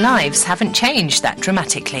that their lives haven't changed that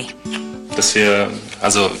dramatically.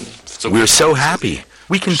 We're so happy.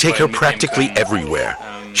 We can take her practically everywhere.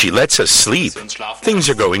 She lets us sleep. Things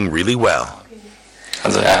are going really well.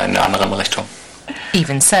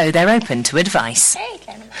 Even so, they're open to advice.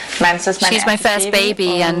 She's my first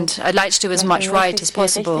baby, and I'd like to do as much right as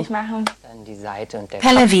possible. Pelle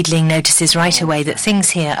Wiedling notices right away that things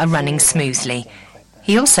here are running smoothly.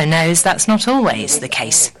 He also knows that's not always the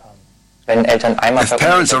case. If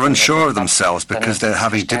parents are unsure of themselves because they're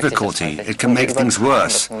having difficulty, it can make things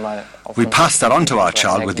worse. We pass that on to our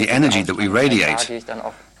child with the energy that we radiate.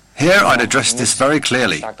 Here I'd address this very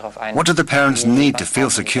clearly. What do the parents need to feel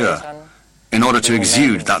secure in order to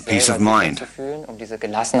exude that peace of mind?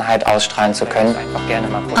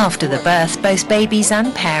 After the birth, both babies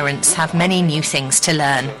and parents have many new things to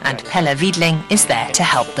learn, and Pelle Wiedling is there to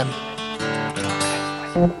help them.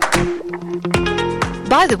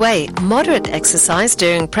 By the way, moderate exercise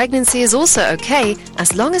during pregnancy is also okay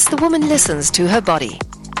as long as the woman listens to her body.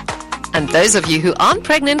 And those of you who aren't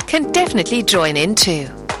pregnant can definitely join in too.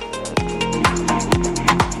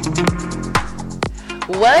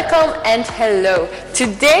 Welcome and hello.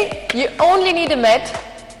 Today you only need a mat.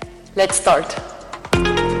 Let's start.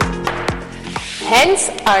 Hands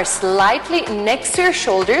are slightly next to your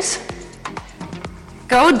shoulders.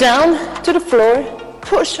 Go down to the floor.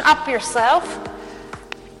 Push up yourself.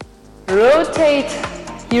 Rotate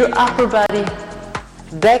your upper body.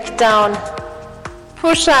 Back down.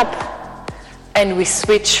 Push up. And we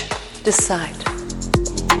switch the side.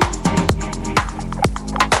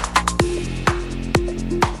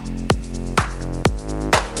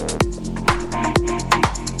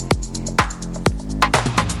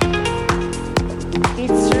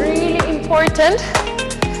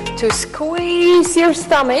 To squeeze your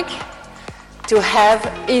stomach to have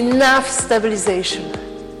enough stabilization.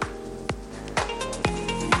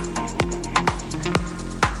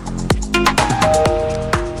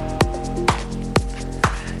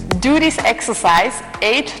 Do this exercise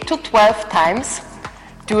 8 to 12 times.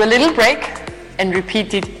 Do a little break and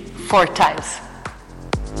repeat it 4 times.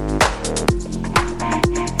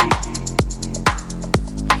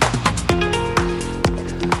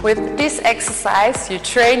 With this exercise, you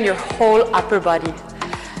train your whole upper body.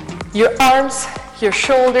 Your arms, your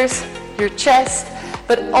shoulders, your chest,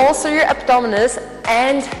 but also your abdominals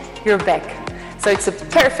and your back. So it's a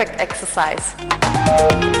perfect exercise.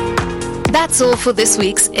 That's all for this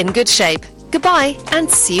week's In Good Shape. Goodbye and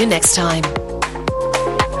see you next time.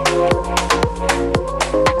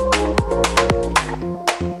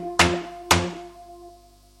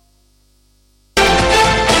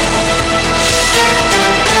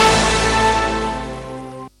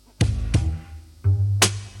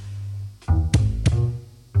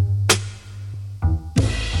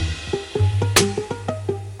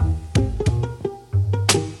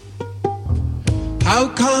 How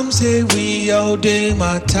come say we all day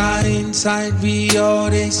matter inside, we all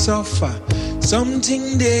they suffer?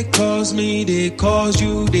 Something they cause me, they cause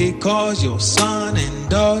you, they cause your son and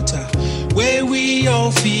daughter. Where we all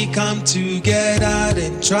feel come together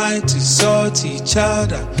and try to sort each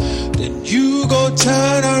other. Then you go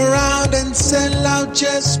turn around and sell out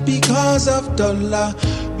just because of dollar.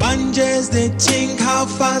 Man just they think how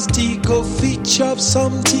fast he go fetch up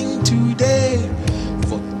something today.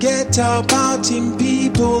 Forget about him,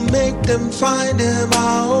 people, make them find them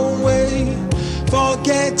our own way.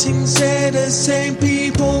 Forgetting, say the same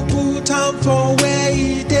people put up for where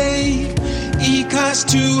he day. He cast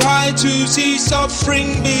too high to see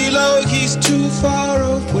suffering below, he's too far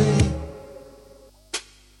away.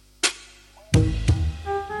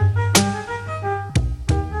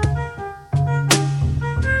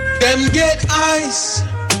 Them get eyes,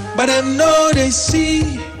 but them know they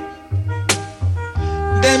see.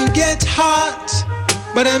 Them get heart,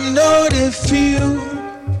 but them know they feel.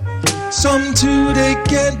 Some too they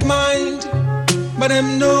get mind, but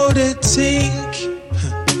them know they think.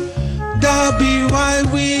 That be why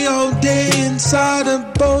we all day inside a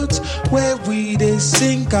boat where we they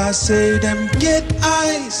sink. I say them get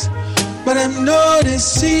eyes, but them know they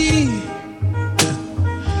see.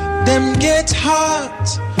 Them get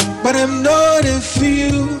heart, but them know they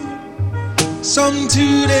feel. Some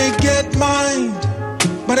too they get mind,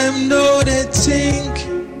 but them know they think.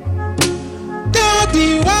 That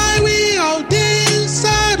be why we all day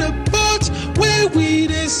inside a boat where we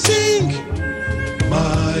they sink.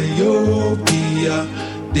 Myopia,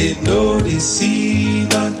 they know they see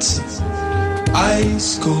not.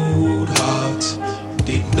 Ice cold heart,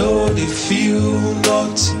 they know they feel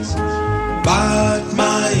not. Bad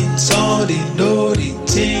minds, all they know they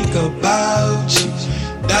think about you.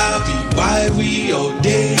 That be why we all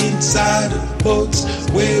day inside a boat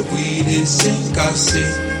where we they sink. I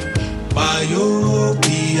say,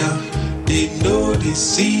 myopia, they know they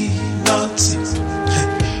see nothing.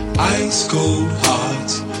 Ice cold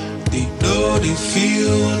heart, they know they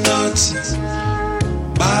feel nothing.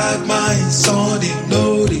 Bad minds, all they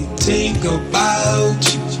know they think about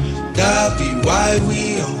you. That be why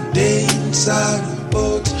we all day inside a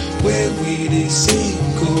boat where we they sink.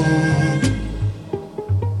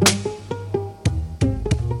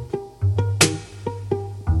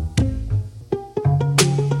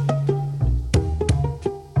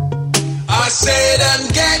 I say them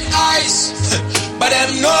get ice, but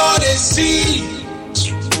them know they see.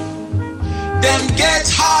 Them get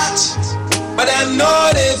hot, but them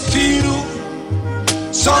know they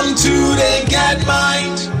feel. Some too they get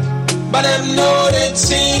mind, but them know they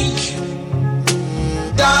think.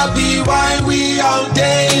 That be why we all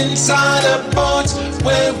day inside a boat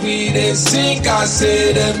where we they sink. I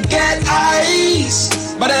say them get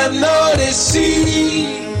ice, but them know they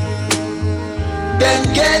see. Them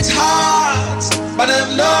get hot, but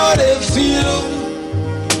them know they feel.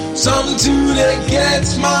 Some too they get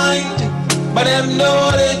mind, but them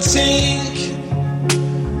know they think.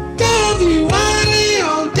 That be why we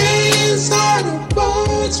all day inside the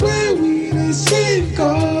boats where we they sink.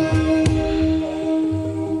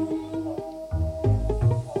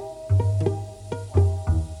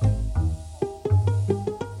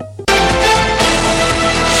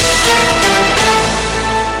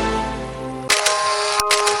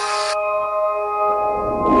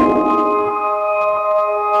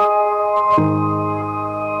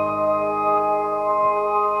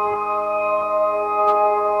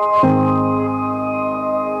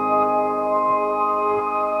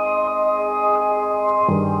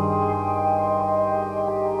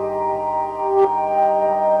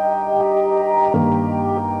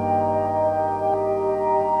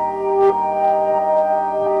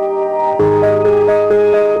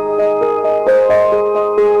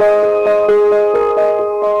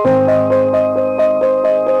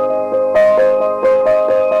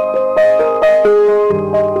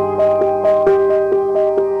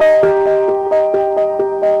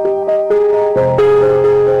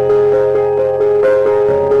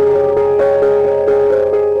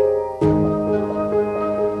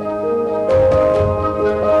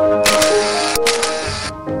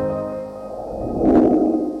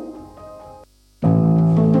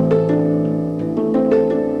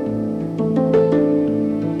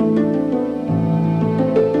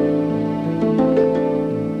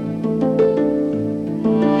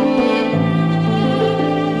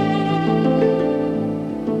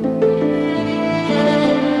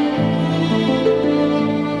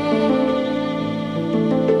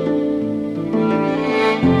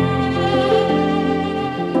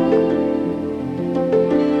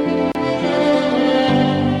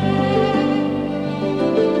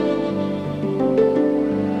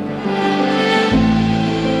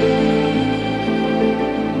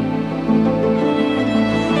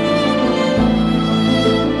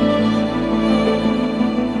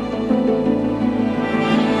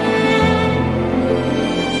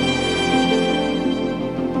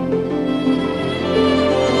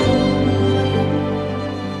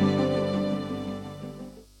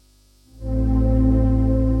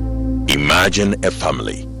 Imagine a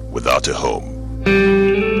family without a home.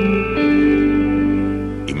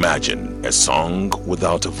 Imagine a song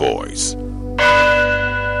without a voice.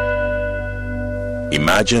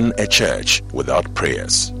 Imagine a church without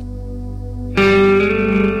prayers.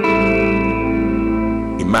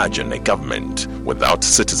 Imagine a government without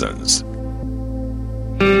citizens.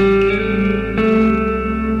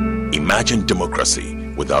 Imagine democracy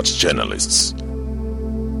without journalists.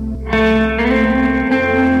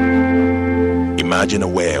 Imagine a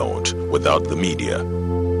world without the media.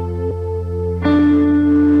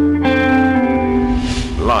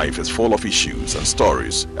 Life is full of issues and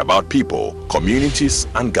stories about people, communities,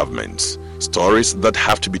 and governments. Stories that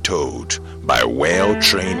have to be told by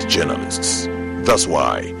well-trained journalists. That's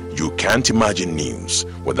why you can't imagine news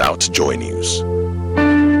without Joy News.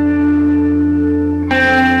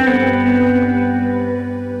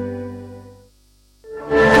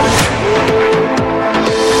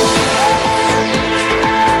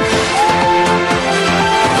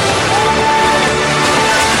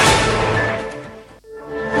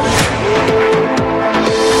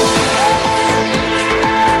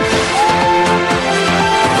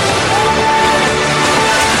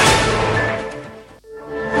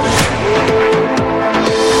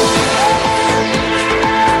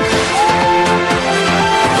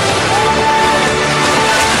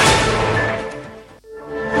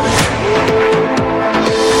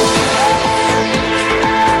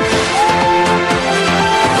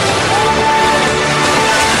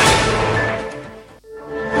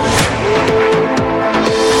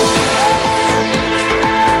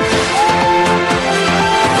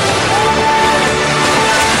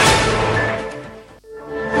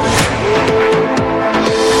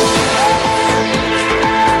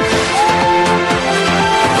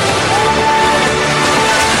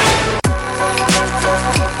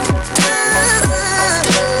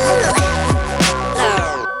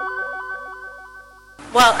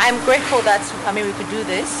 Well, I'm grateful that we could do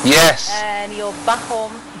this. Yes. And you're back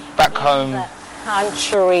home. Back home.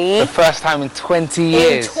 Country. The first time in 20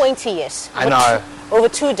 years. In 20 years. I know. Over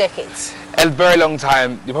 2 decades. A very long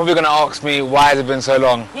time. You're probably going to ask me, why has it been so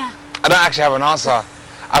long? Yeah. I don't actually have an answer.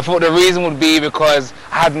 I thought the reason would be because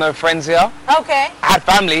I had no friends here. Okay. I had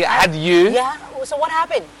family. I had you. Yeah. So what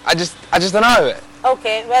happened? I just don't know.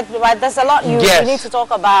 Okay, but there's a lot you need to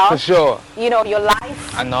talk about. For sure. You know, your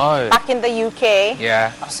life. I know. Back in the UK.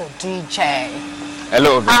 Yeah. As a DJ. A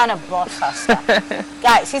little bit. And a broadcaster.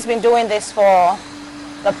 Guys, he's been doing this for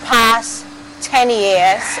the past 10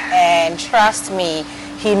 years, and trust me,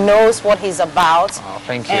 he knows what he's about. Oh,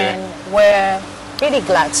 thank you. And we're really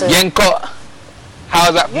glad to. Yenko,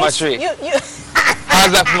 how's that for my tree?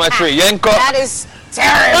 How's that for my tree? Yenko. That is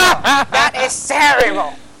terrible. That is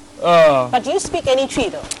terrible. But do you speak any tree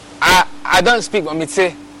though? I don't speak but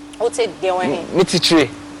miti. What's it they were in? Miti tree.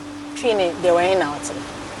 Tree they were in now.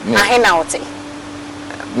 I now.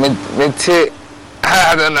 Miti.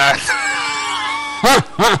 I don't know.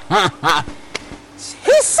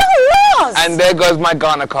 He's so lost. And there goes my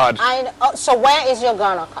Ghana card. So where is your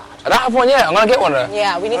Ghana card? I don't have one yet. I'm gonna get one though.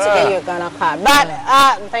 Yeah, we need to get you a Ghana card. But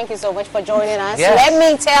thank you so much for joining us. Yes. Let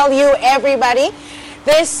me tell you, everybody,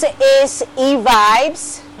 this is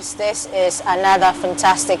E-Vibes. This is another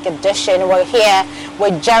fantastic edition. We're here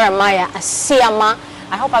with Jeremiah Asiama.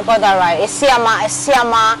 I hope I got that right.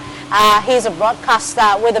 Asiama. He's a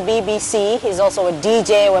broadcaster with the BBC. He's also a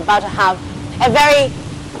DJ. We're about to have a very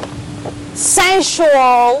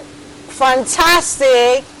sensual,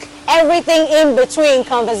 fantastic, everything in between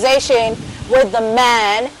conversation with the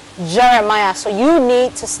man, Jeremiah. So you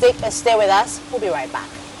need to stay with us. We'll be right back.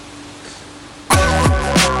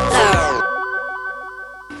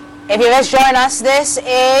 If you just join us, this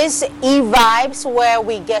is E-Vibes, where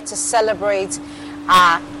we get to celebrate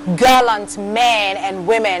gallant men and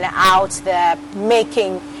women out there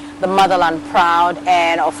making the motherland proud.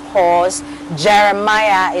 And of course,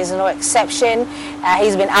 Jeremiah is no exception.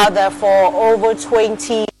 He's been out there for over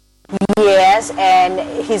 20 years, and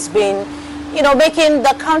he's been, making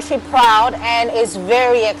the country proud. And it's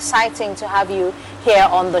very exciting to have you here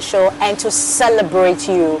on the show and to celebrate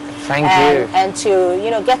you. Thank you. And to,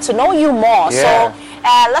 get to know you more. Yeah.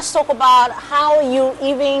 So let's talk about how you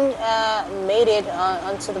even made it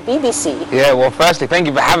onto the BBC. Yeah, well, firstly, thank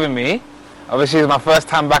you for having me. Obviously, it's my first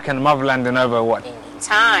time back in the motherland in over,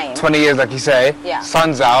 20 years, like you say. Yeah.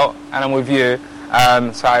 Sun's out, and I'm with you.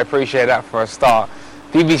 So I appreciate that for a start.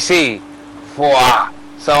 BBC,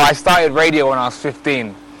 so I started radio when I was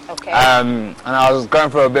 15. Okay. And I was going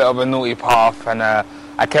through a bit of a naughty path, and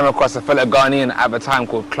I came across a fellow Ghanaian at the time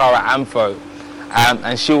called Clara Amfo.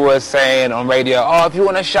 And she was saying on radio, if you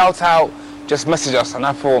want to shout out, just message us. And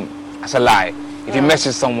I thought, That's a lie. If you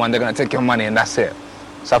message someone, they're going to take your money and that's it.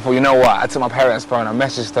 So I thought, you know what? I took my parents' phone, I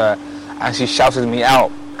messaged her, and she shouted me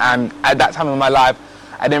out. And at that time in my life,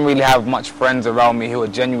 I didn't really have much friends around me who were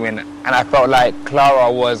genuine. And I felt like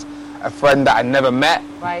Clara was a friend that I never met,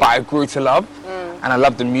 but I grew to love. And I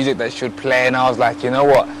loved the music that she would play. And I was like, you know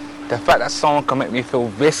what? The fact that someone can make me feel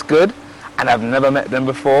this good, and I've never met them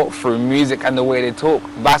before, through music and the way they talk,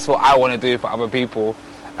 that's what I want to do for other people.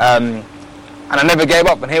 And I never gave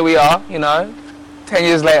up. And here we are, 10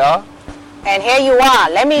 years later. And here you are.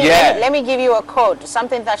 Let me give you a quote,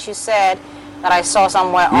 something that you said that I saw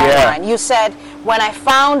somewhere online. You said, when I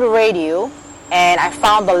found radio and I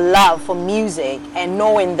found the love for music and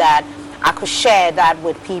knowing that I could share that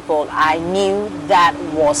with people, I knew that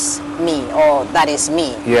was me, or that is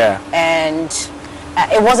me. Yeah. And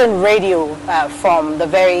it wasn't radio from the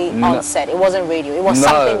very onset. It wasn't radio. It was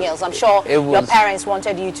something else. I'm sure your parents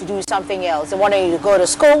wanted you to do something else. They wanted you to go to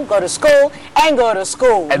school, and go to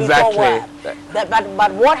school exactly. before work.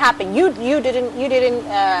 But what happened? You didn't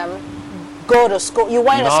go to school. You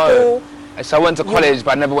went to school. So I went to college,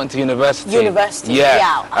 but I never went to university.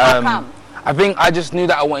 Yeah. How come? I think I just knew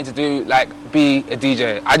that I wanted to do, be a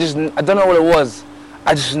DJ. I don't know what it was.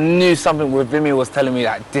 I just knew something within me was telling me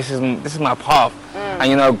that this is my path.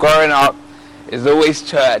 And growing up, it's always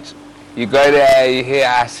church. You go there, you hear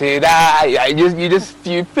I say that,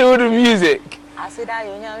 you feel the music. I say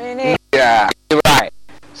that, yeah, right.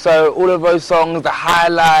 So all of those songs, the High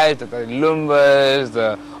Life, the Lumbas,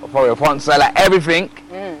 the Oporio Ponce, everything.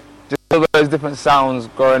 Just all those different sounds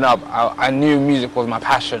growing up, I knew music was my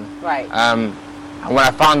passion. Right. And when I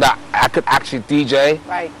found that I could actually DJ.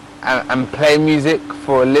 Right. And play music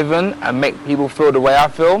for a living and make people feel the way I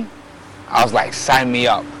feel, I was like, sign me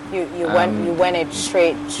up. You went it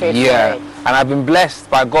straight yeah. for it. And I've been blessed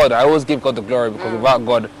by God. I always give God the glory, because without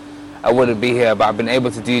God I wouldn't be here. But I've been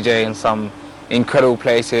able to DJ in some incredible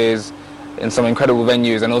places, in some incredible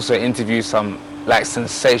venues, and also interview some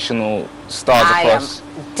sensational stars across. I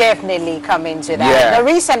am definitely coming to that. Yeah. The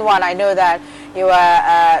recent one, I know that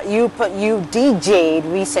you DJ'd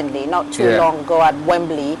recently, not too long ago, at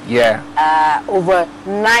Wembley. Yeah. Over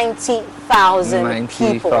 90,000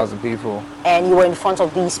 people. 90,000 people. And you were in front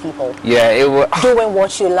of these people. Yeah, it was doing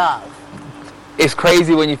what you love. It's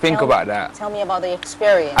crazy when you think about that. Tell me about the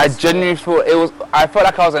experience. I genuinely I felt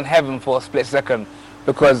like I was in heaven for a split second,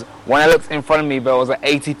 because when I looked in front of me, there was an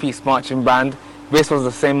 80-piece marching band. This was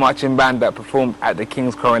the same marching band that performed at the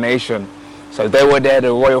King's coronation. So they were there,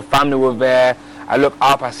 the royal family were there. I look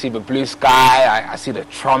up, I see the blue sky, I see the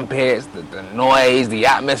trumpets, the noise, the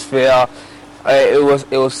atmosphere. It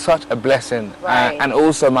was such a blessing. Right. And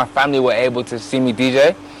also my family were able to see me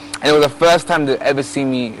DJ. And it was the first time they'd ever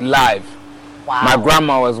seen me live. Wow. My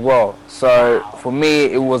grandma as well. So for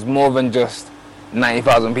me, it was more than just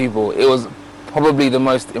 90,000 people. It was probably the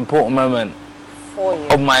most important moment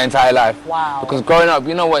of my entire life. Wow. Because growing up,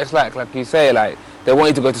 you know what it's like you say, they want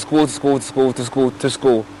you to go to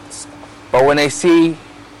school. But when they see,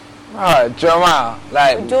 Jeremiah,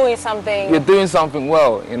 you're doing something. You're doing something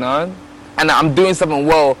well, And I'm doing something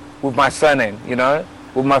well with my surname,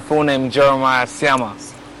 with my full name, Jeremiah Siama.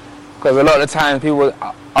 Because a lot of the time people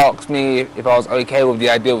ask me if I was okay with the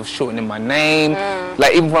idea of shortening my name.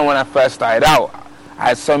 Even when I first started out, I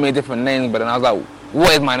had so many different names, but then I was like,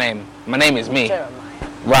 what is my name? My name is me. Jeremiah.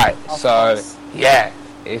 Right. Yeah,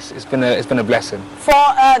 it's been a blessing. For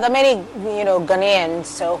the many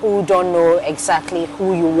Ghanaians who don't know exactly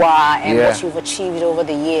who you are and what you've achieved over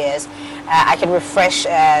the years, I can refresh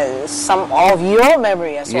some of your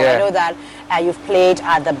memory as well. I know that you've played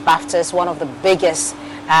at the BAFTAs, one of the biggest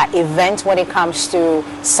events when it comes to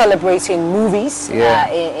celebrating movies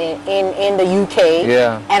in the UK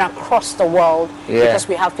and across the world, because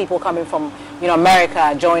we have people coming from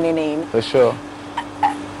America joining in. For sure.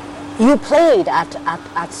 You played at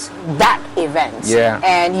that event,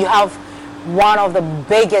 and you have one of the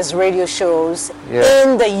biggest radio shows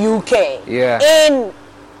in the UK. In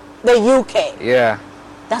the UK.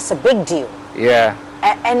 That's a big deal.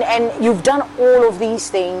 And you've done all of these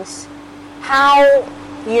things. How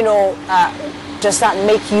does that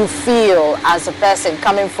make you feel as a person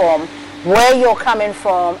coming from where you're coming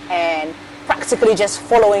from and practically just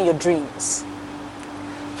following your dreams?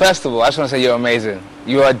 First of all, I just want to say you're amazing.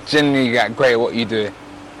 You are genuinely great at what you do.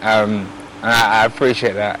 And I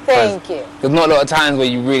appreciate that. Thank you. There's not a lot of times where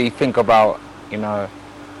you really think about,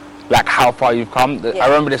 how far you've come. I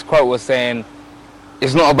remember this quote was saying,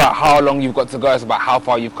 it's not about how long you've got to go, it's about how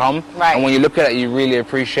far you've come. Right. And when you look at it, you really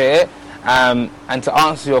appreciate it. And to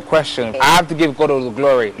answer your question, I have to give God all the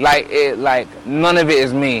glory. None of it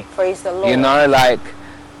is me. Praise the Lord.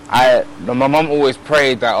 my mum always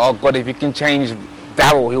prayed that, oh God, if you can change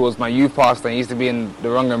Daryl, who was my youth pastor and he used to be in the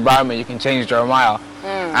wrong environment, you can change Jeremiah.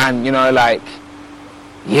 And you know, like,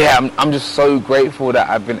 yeah, I'm just so grateful that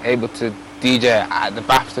I've been able to DJ at the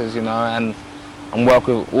BAFTAs, you know, and work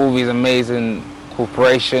with all these amazing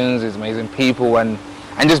corporations, these amazing people, and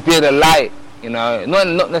just be the light, you know,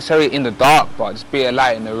 not necessarily in the dark, but just be a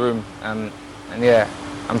light in the room, and yeah,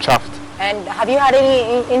 I'm chuffed. And have you had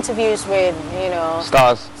any interviews with, you know,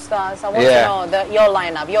 stars? I want to know your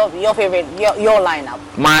lineup, your favorite, your lineup.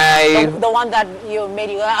 The one that you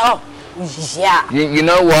made you go, oh, yeah. You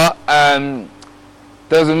know what?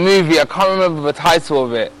 There's a movie, I can't remember the title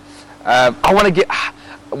of it. I want to get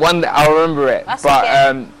one that I'll remember it. But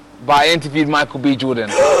I interviewed Michael B.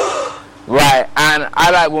 Jordan. Right, and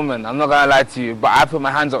I like women, I'm not going to lie to you, but I put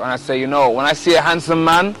my hands up and I say, you know, when I see a handsome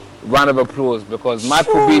man, round of applause, because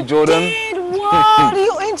Michael B. Jordan... What?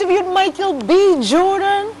 You interviewed Michael B.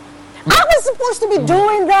 Jordan? I was supposed to be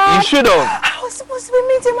doing that. You should have. I was supposed to be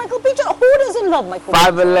meeting Michael B. Jordan. Who doesn't love Michael B.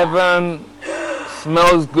 Jordan? 5'11",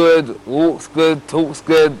 smells good, walks good, talks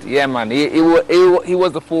good. Yeah, man, he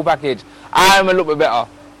was the full package. I am a little bit better.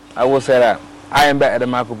 I will say that. I am better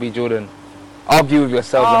than Michael B. Jordan. Argue with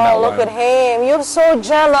yourselves on that one. Oh, look at him. You're so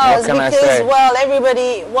jealous because, well,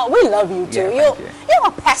 everybody, we love you too. Yeah, you're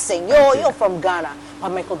a passing. You're from Ghana. But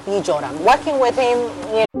Michael B. Jordan, working with him,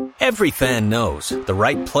 you know. Every fan knows the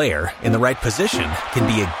right player in the right position can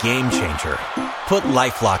be a game changer. Put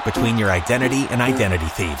LifeLock between your identity and identity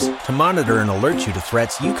thieves to monitor and alert you to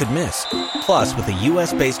threats you could miss. Plus, with a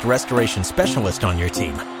U.S.-based restoration specialist on your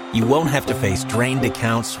team, you won't have to face drained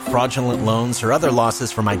accounts, fraudulent loans, or other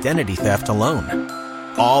losses from identity theft alone.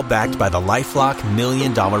 All backed by the LifeLock $1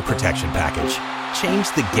 Million Protection Package.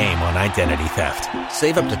 Change the game on identity theft.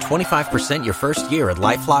 Save up to 25% your first year at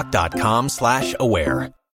LifeLock.com/aware.